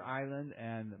 Outer Island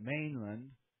and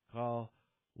Mainland. Call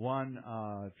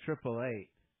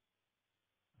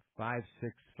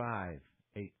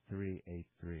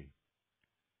 1-888-565-8383.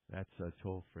 That's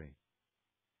toll free.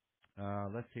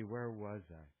 Let's see. Where was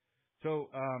I? So,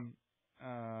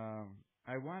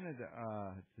 I wanted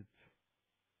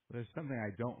there's something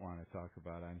I don't want to talk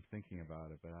about. I'm thinking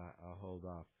about it, but I'll hold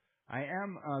off. I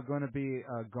am going to be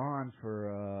gone for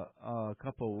a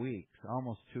couple of weeks,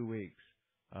 almost 2 weeks,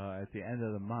 at the end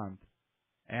of the month.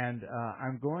 And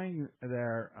I'm going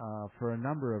there for a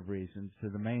number of reasons, to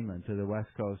the mainland, to the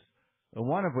West Coast,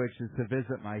 one of which is to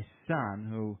visit my son,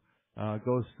 who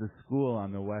goes to school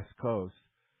on the West Coast.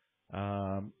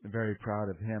 Very proud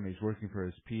of him. He's working for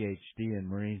his PhD in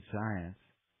marine science.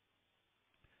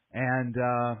 And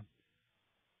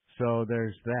so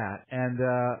there's that. And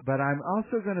but I'm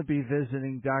also going to be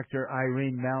visiting Dr.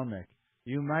 Irene Melnick.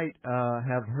 You might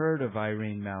have heard of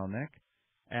Irene Melnick,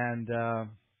 and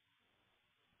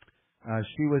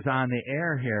she was on the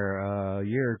air here a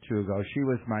year or two ago. She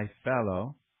was my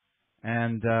fellow,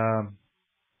 and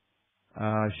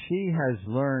she has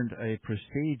learned a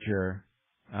procedure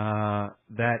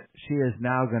that she is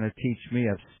now going to teach me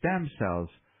of stem cells.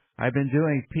 I've been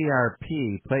doing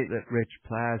PRP, platelet-rich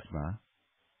plasma,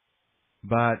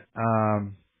 but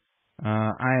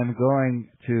I am going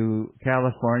to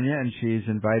California, and she's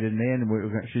invited me, and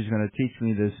she's going to teach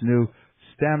me this new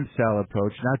stem cell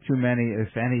approach. Not too many,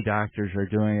 if any, doctors are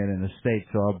doing it in the States,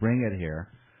 so I'll bring it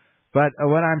here. But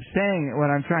what I'm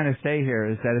trying to say here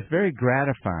is that it's very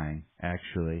gratifying,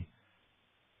 actually,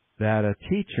 that a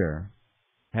teacher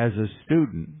has a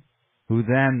student who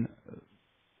then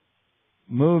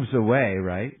moves away,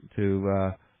 right,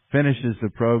 to finishes the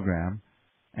program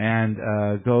and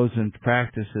goes and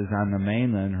practices on the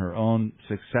mainland her own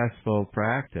successful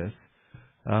practice,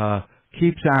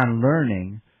 keeps on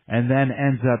learning, and then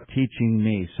ends up teaching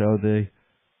me. So the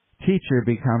teacher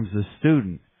becomes the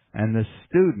student, and the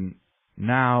student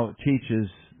now teaches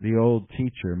the old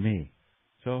teacher, me.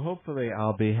 So hopefully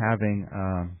I'll be having,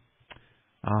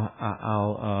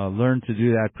 I'll learn to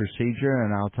do that procedure,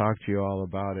 and I'll talk to you all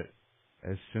about it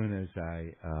as soon as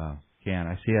I can.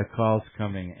 I see a call's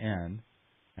coming in,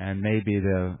 and maybe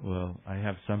I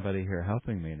have somebody here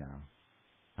helping me now.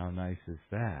 How nice is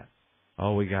that?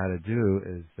 All we got to do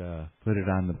is put it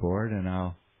on the board, and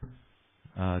I'll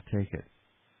take it.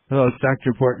 Hello, it's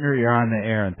Dr. Portner. You're on the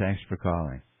air, and thanks for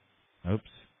calling.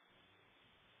 Oops.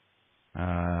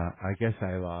 I guess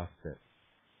I lost it.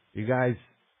 You guys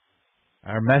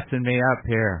are messing me up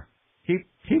here.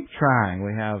 Keep trying.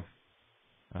 We have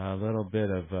a little bit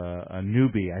of a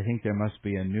newbie. I think there must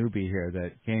be a newbie here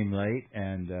that came late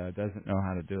and doesn't know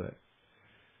how to do it.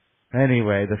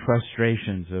 Anyway, the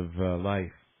frustrations of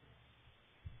life.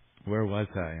 Where was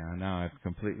I? Now I've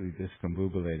completely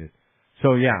discombobulated.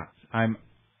 So yeah,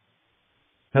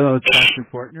 Hello, it's Dr.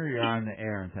 Portner. You're on the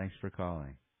air, and thanks for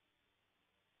calling.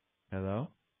 Hello?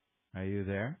 Are you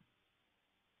there?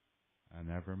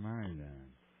 Never mind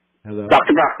then. Hello?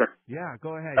 Doctor. Yeah,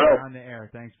 go ahead. Hello. You're on the air.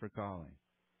 Thanks for calling.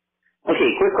 Okay,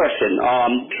 quick question.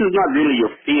 This is not really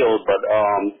your field, but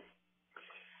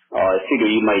I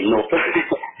figure you might know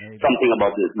something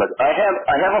about this. But I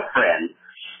have a friend,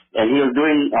 and he was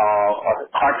doing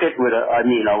a carpet with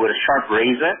a sharp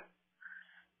razor,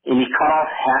 and he cut off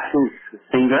half his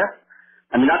finger.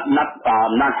 I mean, not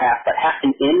half, but half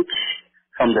an inch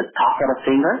from the top of the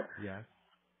finger. Yes.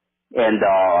 And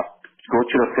go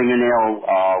to the fingernail.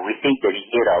 We think that he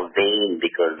hit a vein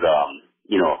because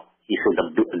he said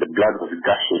the blood was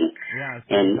gushing. Yeah,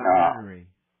 so it was an artery.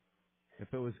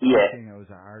 If it was gushing, it was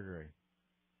an artery.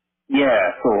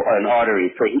 Yeah, so an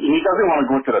artery. So he doesn't want to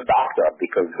go to the doctor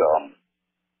because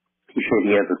he said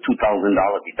he has a $2,000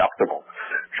 deductible.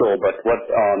 So, but what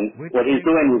he's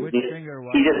doing is he's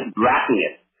just wrapping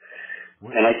it.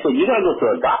 And I said, you gotta go to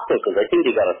a doctor because I think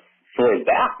they gotta sew it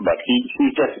back. But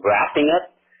he's just wrapping it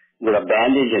with a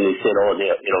bandage, and he said, it'll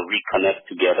reconnect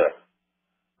together.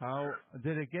 How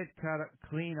did it get cut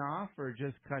clean off or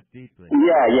just cut deeply?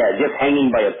 Yeah, just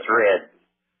hanging by a thread.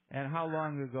 And how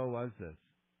long ago was this?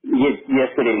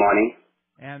 Yesterday morning.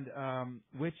 And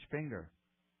which finger?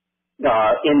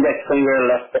 Index finger,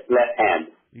 left hand.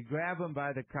 You grab him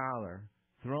by the collar,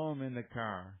 throw him in the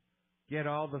car, get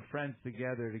all the friends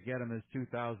together to get him his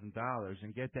 $2,000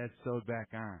 and get that sewed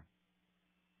back on.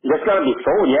 That's got to be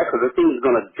sold, yeah, because the thing's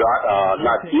going to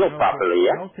not heal properly,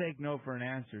 yeah? Don't take no for an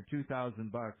answer.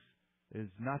 $2,000 is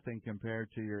nothing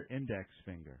compared to your index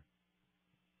finger.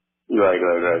 Right.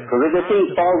 Because if the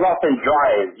thing falls off and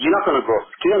dries, you're not going to grow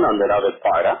skin on that other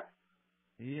part, huh?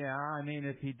 Yeah, I mean,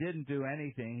 if he didn't do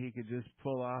anything, he could just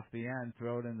pull off the end,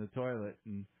 throw it in the toilet,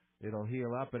 and it'll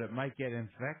heal up, but it might get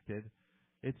infected.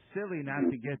 It's silly not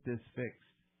to get this fixed.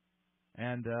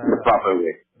 And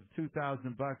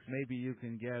 $2,000, maybe you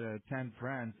can get 10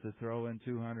 friends to throw in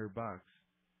 $200.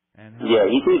 And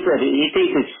he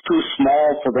thinks it's too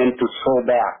small for them to sew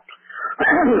back,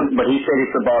 but he said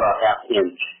it's about a half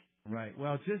inch. Right.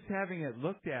 Well, just having it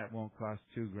looked at won't cost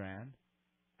 $2,000.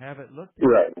 Have it looked at.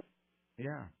 Right.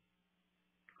 Yeah.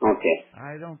 Okay.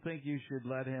 I don't think you should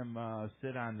let him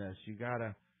sit on this. You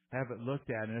gotta have it looked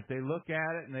at, and if they look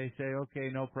at it and they say, okay,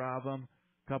 no problem,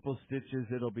 couple stitches,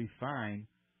 it'll be fine.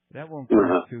 That won't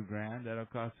cost $2,000. That'll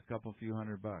cost a few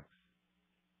 $100.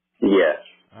 Yes.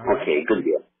 Right? Okay, good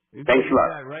deal. You Thanks a lot.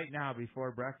 That right now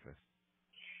before breakfast.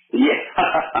 Yeah.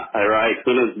 All right.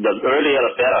 The earlier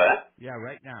the better, huh? Yeah,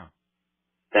 right now.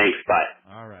 Thanks.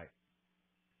 Bye. All right.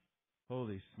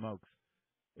 Holy smokes.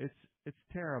 It's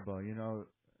terrible,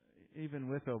 even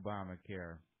with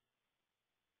Obamacare.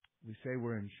 We say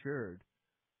we're insured,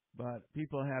 but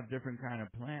people have different kind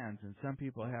of plans, and some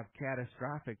people have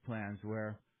catastrophic plans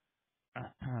where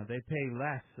they pay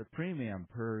less a premium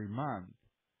per month,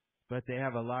 but they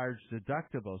have a large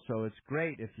deductible. So it's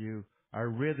great if you are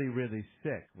really, really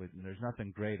sick. There's nothing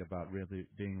great about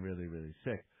being really, really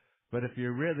sick. But if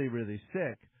you're really, really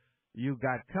sick, you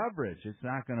got coverage. It's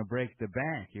not going to break the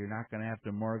bank. You're not going to have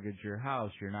to mortgage your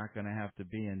house. You're not going to have to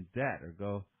be in debt or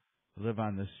go live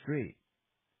on the street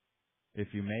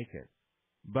if you make it.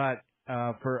 But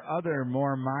for other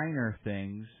more minor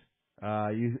things,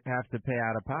 you have to pay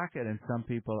out of pocket, and some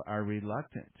people are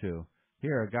reluctant to.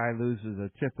 Here, a guy loses a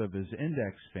tip of his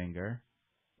index finger,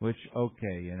 which,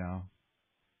 okay,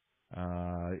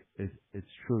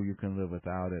 it's true you can live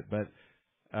without it, but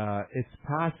it's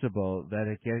possible that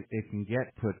it can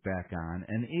get put back on,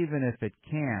 and even if it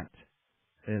can't,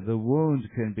 the wounds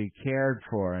can be cared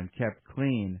for and kept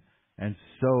clean and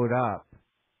sewed up.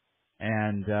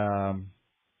 And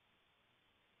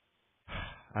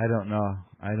I don't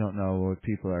know what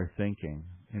people are thinking.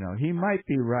 he might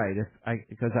be right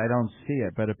because I don't see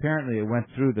it, but apparently it went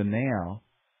through the nail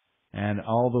and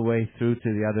all the way through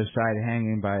to the other side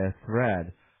hanging by a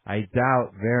thread. I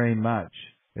doubt very much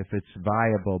if it's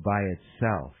viable by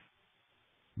itself.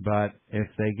 But if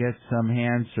they get some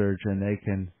hand surgeon, they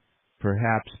can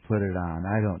perhaps put it on.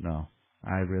 I don't know.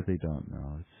 I really don't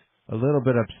know. It's a little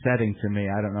bit upsetting to me.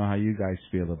 I don't know how you guys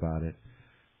feel about it.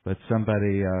 But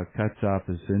somebody cuts off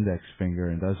his index finger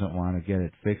and doesn't want to get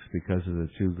it fixed because of the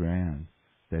 $2,000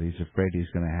 that he's afraid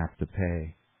he's going to have to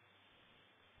pay.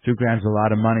 $2,000's a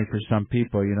lot of money for some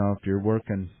people. If you're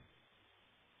working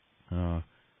 10,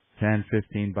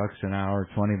 15 bucks an hour,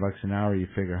 20 bucks an hour, you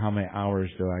figure how many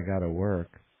hours do I got to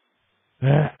work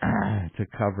to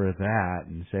cover that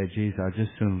and say, geez, I'll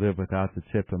just soon live without the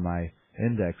tip of my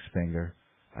index finger.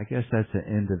 I guess that's an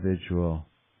individual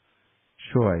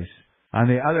choice. On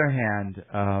the other hand,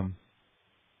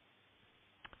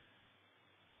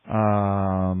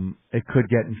 it could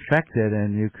get infected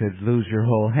and you could lose your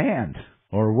whole hand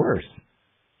or worse.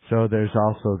 So there's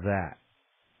also that.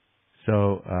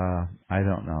 So I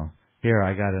don't know. Here,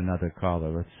 I got another caller.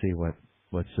 Let's see what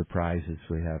surprises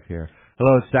we have here.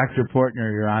 Hello, it's Dr.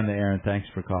 Portner. You're on the air, and thanks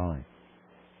for calling.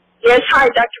 Yes, hi,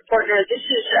 Dr. Portner. This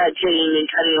is Jane in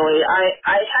Kaneohe.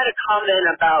 I had a comment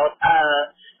about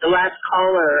the last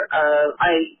caller.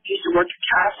 I used to work at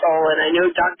Castle, and I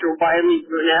know Dr. Wiley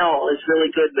Brunel is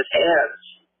really good with hands.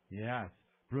 Yes,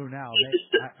 Brunel.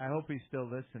 I hope he's still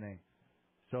listening.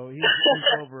 So he's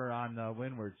over on the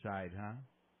windward side, huh?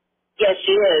 Yes,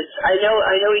 he is. I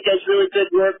know he does really good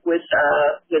work with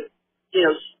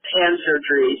hand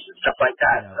surgeries and stuff like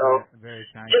that. Yeah, so very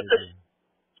kind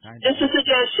just a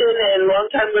suggestion and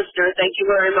long-time listener. Thank you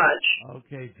very much.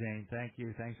 Okay, Jane. Thank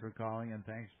you. Thanks for calling and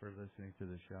thanks for listening to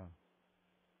the show.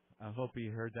 I hope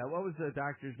you heard that. What was the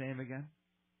doctor's name again?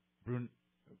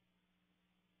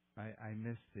 I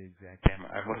missed the exact name.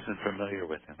 I wasn't familiar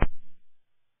with him.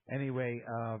 Anyway,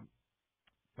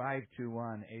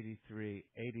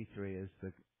 521-8383 is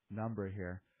the number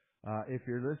here. If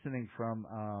you're listening from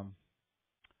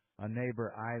a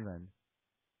neighbor island,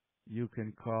 you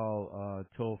can call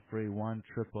toll-free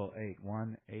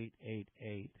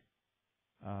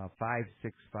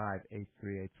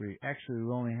 1-888-565-8383. Actually,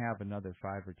 we only have another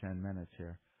 5 or 10 minutes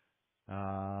here.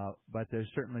 But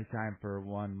there's certainly time for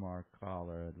one more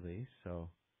caller at least,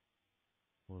 so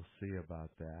we'll see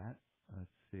about that. Let's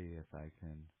see if I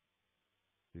can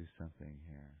do something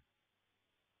here.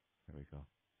 There we go.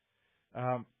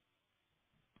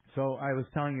 So I was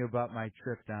telling you about my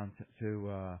trip down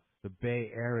to the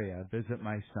Bay Area, visit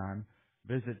my son,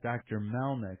 visit Dr.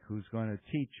 Melnick, who's going to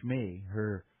teach me,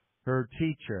 her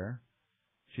teacher.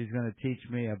 She's going to teach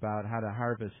me about how to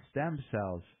harvest stem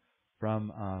cells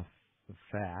from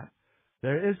fat.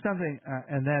 There is something,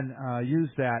 and then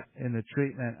use that in the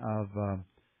treatment of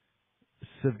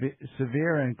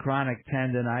severe and chronic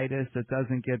tendinitis that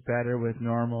doesn't get better with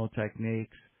normal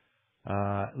techniques,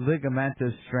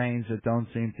 ligamentous strains that don't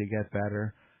seem to get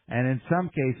better, and in some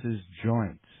cases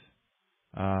joints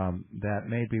that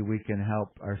maybe we can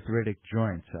help arthritic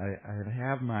joints. I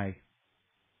have my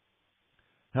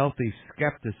healthy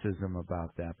skepticism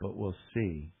about that, but we'll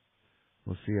see.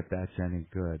 We'll see if that's any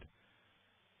good.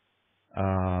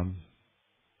 I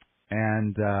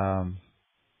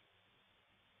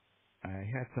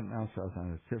had something else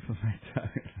on the tip of my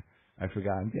tongue. I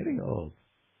forgot. I'm getting old.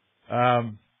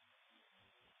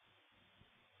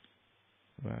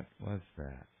 What was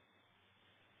that?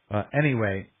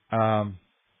 Anyway,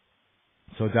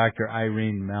 so Dr.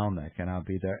 Irene Melnick, and I'll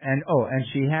be there. And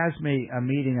she has me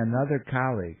meeting another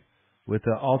colleague with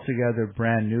an altogether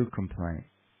brand new complaint.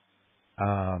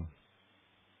 A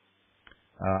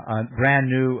brand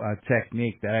new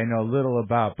technique that I know little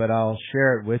about, but I'll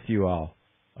share it with you all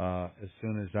as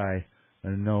soon as I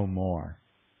know more.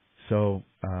 So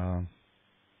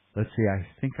let's see. I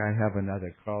think I have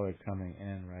another caller coming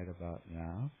in right about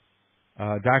now.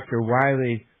 Dr.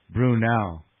 Wiley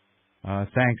Brunel.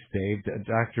 Thanks, Dave.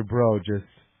 Dr. Bro just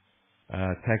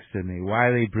texted me.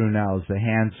 Wiley Brunel is the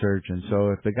hand surgeon.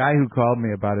 So if the guy who called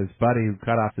me about his buddy who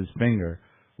cut off his finger,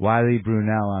 Wiley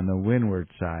Brunel on the windward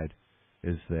side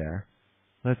is there.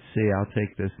 Let's see. I'll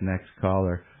take this next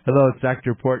caller. Hello, it's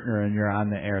Dr. Portner, and you're on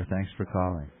the air. Thanks for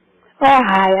calling. Oh,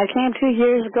 hi. I came 2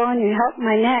 years ago, and you helped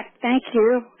my neck. Thank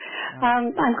you.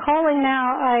 I'm calling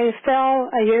now. I fell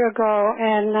a year ago,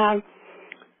 and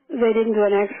they didn't do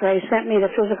an X-ray. Sent me to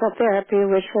physical therapy,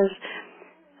 which was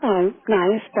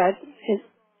nice, but it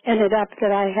ended up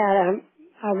that I had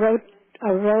a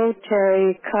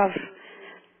rotary cuff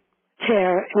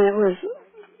tear, and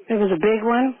it was a big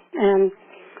one. And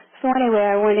so anyway,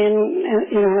 I went in,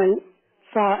 and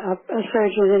saw a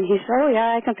surgeon, and he said, oh,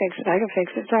 yeah, I can fix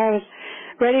it. So I was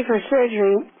ready for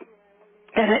surgery,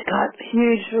 and it got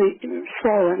hugely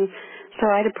swollen, so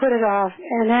I had to put it off.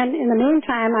 And then in the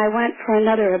meantime, I went for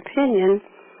another opinion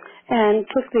and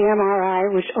took the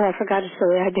MRI, which, I forgot to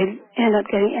say, I did end up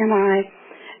getting MRI.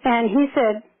 And he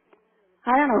said,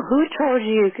 I don't know who told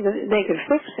you they could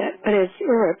fix it, but it's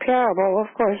irreparable. Of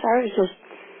course, I was just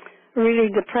really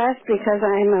depressed because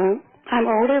I'm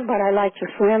older, but I like to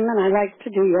swim and I like to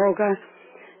do yoga,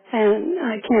 and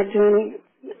I can't do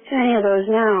any of those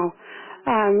now.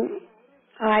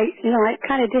 I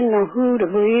kind of didn't know who to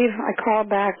believe. I called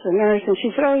back the nurse, and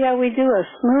she said, oh, yeah, we do a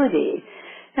smoothie.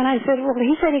 And I said, well,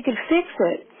 he said he could fix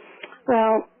it.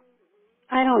 Well,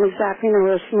 I don't exactly know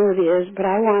what a smoothie is, but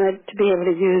I wanted to be able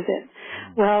to use it.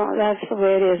 Well, that's the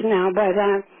way it is now. But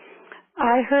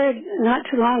I heard not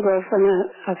too long ago from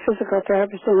a physical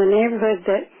therapist in the neighborhood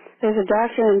that there's a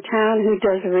doctor in town who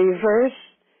does a reverse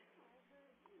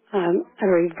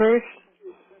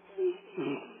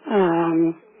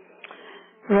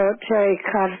rotary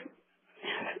cuff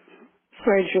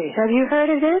surgery. Have you heard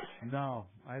of this? No,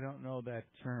 I don't know that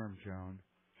term, Joan.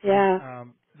 Yeah.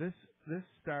 This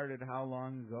started how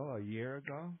long ago? A year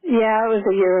ago? Yeah, it was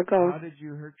a year ago. How did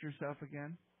you hurt yourself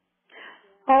again?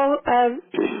 Oh,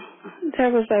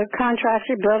 there was a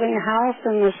contractor building a house,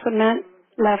 and the cement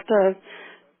left a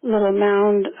little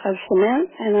mound of cement,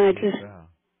 and I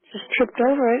just tripped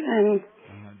over it. And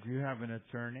do you have an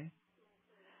attorney?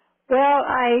 Well,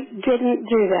 I didn't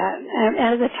do that. And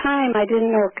at the time, I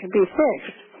didn't know it could be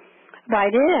fixed. But I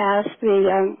did ask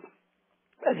the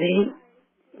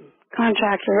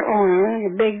contractor owner, a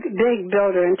big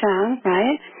builder in town,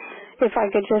 right, if I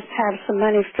could just have some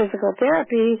money for physical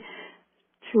therapy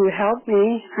to help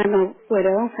me. I'm a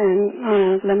widow and on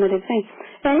a limited thing.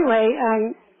 Anyway,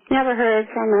 never heard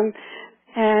from him,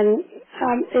 and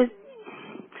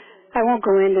I won't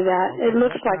go into that. Okay, it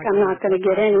looks like I'm not going to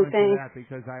get anything. That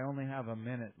because I only have a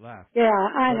minute left. Yeah,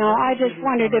 I know. I just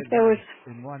wondered if there was...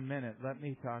 In 1 minute, let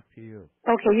me talk to you.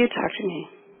 Okay, you talk to me.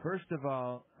 First of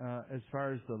all, as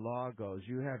far as the law goes,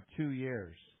 you have 2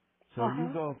 years. So you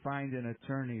go find an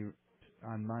attorney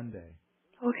on Monday.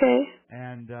 Okay.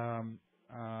 And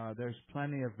there's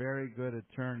plenty of very good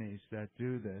attorneys that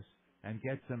do this and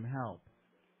get some help.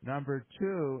 Number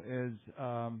 2 is...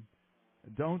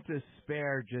 don't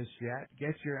despair just yet.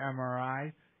 Get your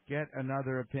MRI. Get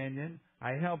another opinion.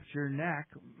 I helped your neck.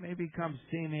 Maybe come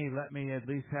see me. Let me at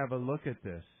least have a look at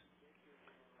this.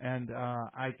 And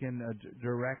I can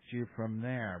direct you from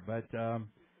there. But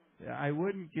I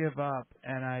wouldn't give up,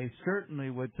 and I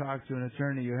certainly would talk to an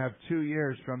attorney. You have 2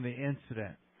 years from the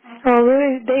incident. Oh,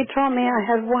 really? They told me I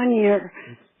had 1 year.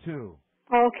 It's 2.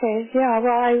 Okay. Yeah,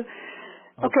 well,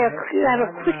 Okay, I have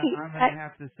a quickie. I'm going to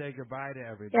have to say goodbye to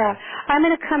everybody. Yeah, I'm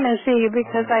going to come and see you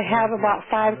because I have about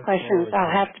 5 questions. I'll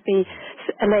have to be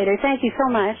later. Thank you so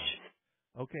much.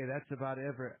 Okay, that's about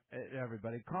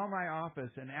everybody. Call my office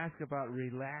and ask about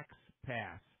Relax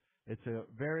Pass. It's a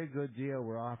very good deal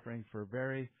we're offering for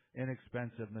very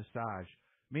inexpensive massage.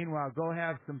 Meanwhile, go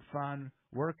have some fun,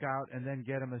 work out, and then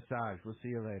get a massage. We'll see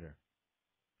you later.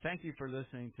 Thank you for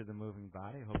listening to The Moving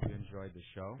Body. Hope you enjoyed the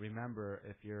show. Remember,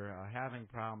 if you're having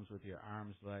problems with your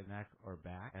arms, leg, neck, or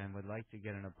back and would like to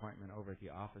get an appointment over at the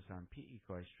office on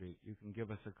Pecoy Street, you can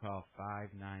give us a call,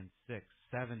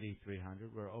 596-7300.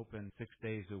 We're open 6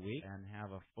 days a week and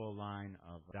have a full line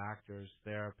of doctors,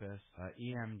 therapists,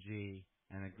 EMG,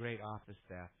 and a great office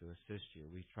staff to assist you.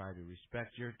 We try to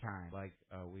respect your time like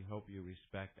we hope you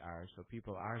respect ours, so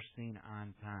people are seen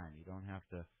on time. You don't have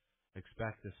to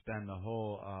expect to spend the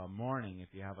whole morning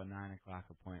if you have a 9 o'clock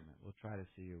appointment. We'll try to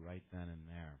see you right then and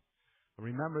there.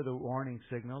 Remember the warning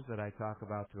signals that I talk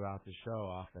about throughout the show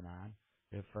off and on.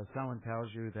 If someone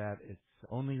tells you that it's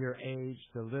only your age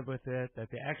to live with it, that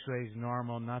the x-ray is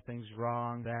normal, nothing's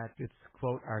wrong, that it's,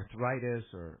 quote, arthritis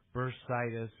or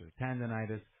bursitis or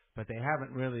tendonitis, but they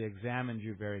haven't really examined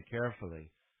you very carefully,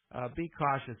 be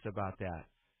cautious about that.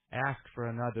 Ask for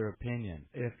another opinion.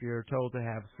 If you're told to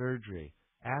have surgery,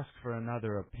 ask for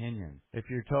another opinion. If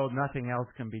you're told nothing else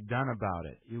can be done about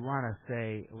it, you want to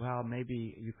say, well,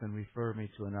 maybe you can refer me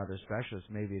to another specialist.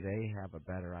 Maybe they have a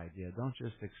better idea. Don't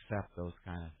just accept those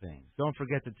kind of things. Don't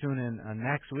forget to tune in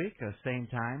next week, same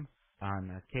time,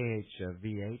 on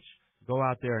KHVH. Go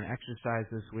out there and exercise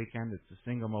this weekend. It's the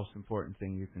single most important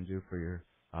thing you can do for your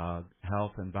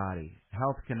health and body.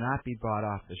 Health cannot be bought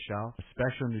off the shelf.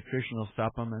 Special nutritional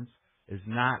supplements is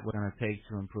not what it's going to take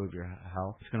to improve your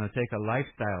health. It's going to take a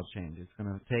lifestyle change. It's going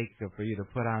to take for you to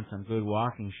put on some good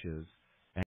walking shoes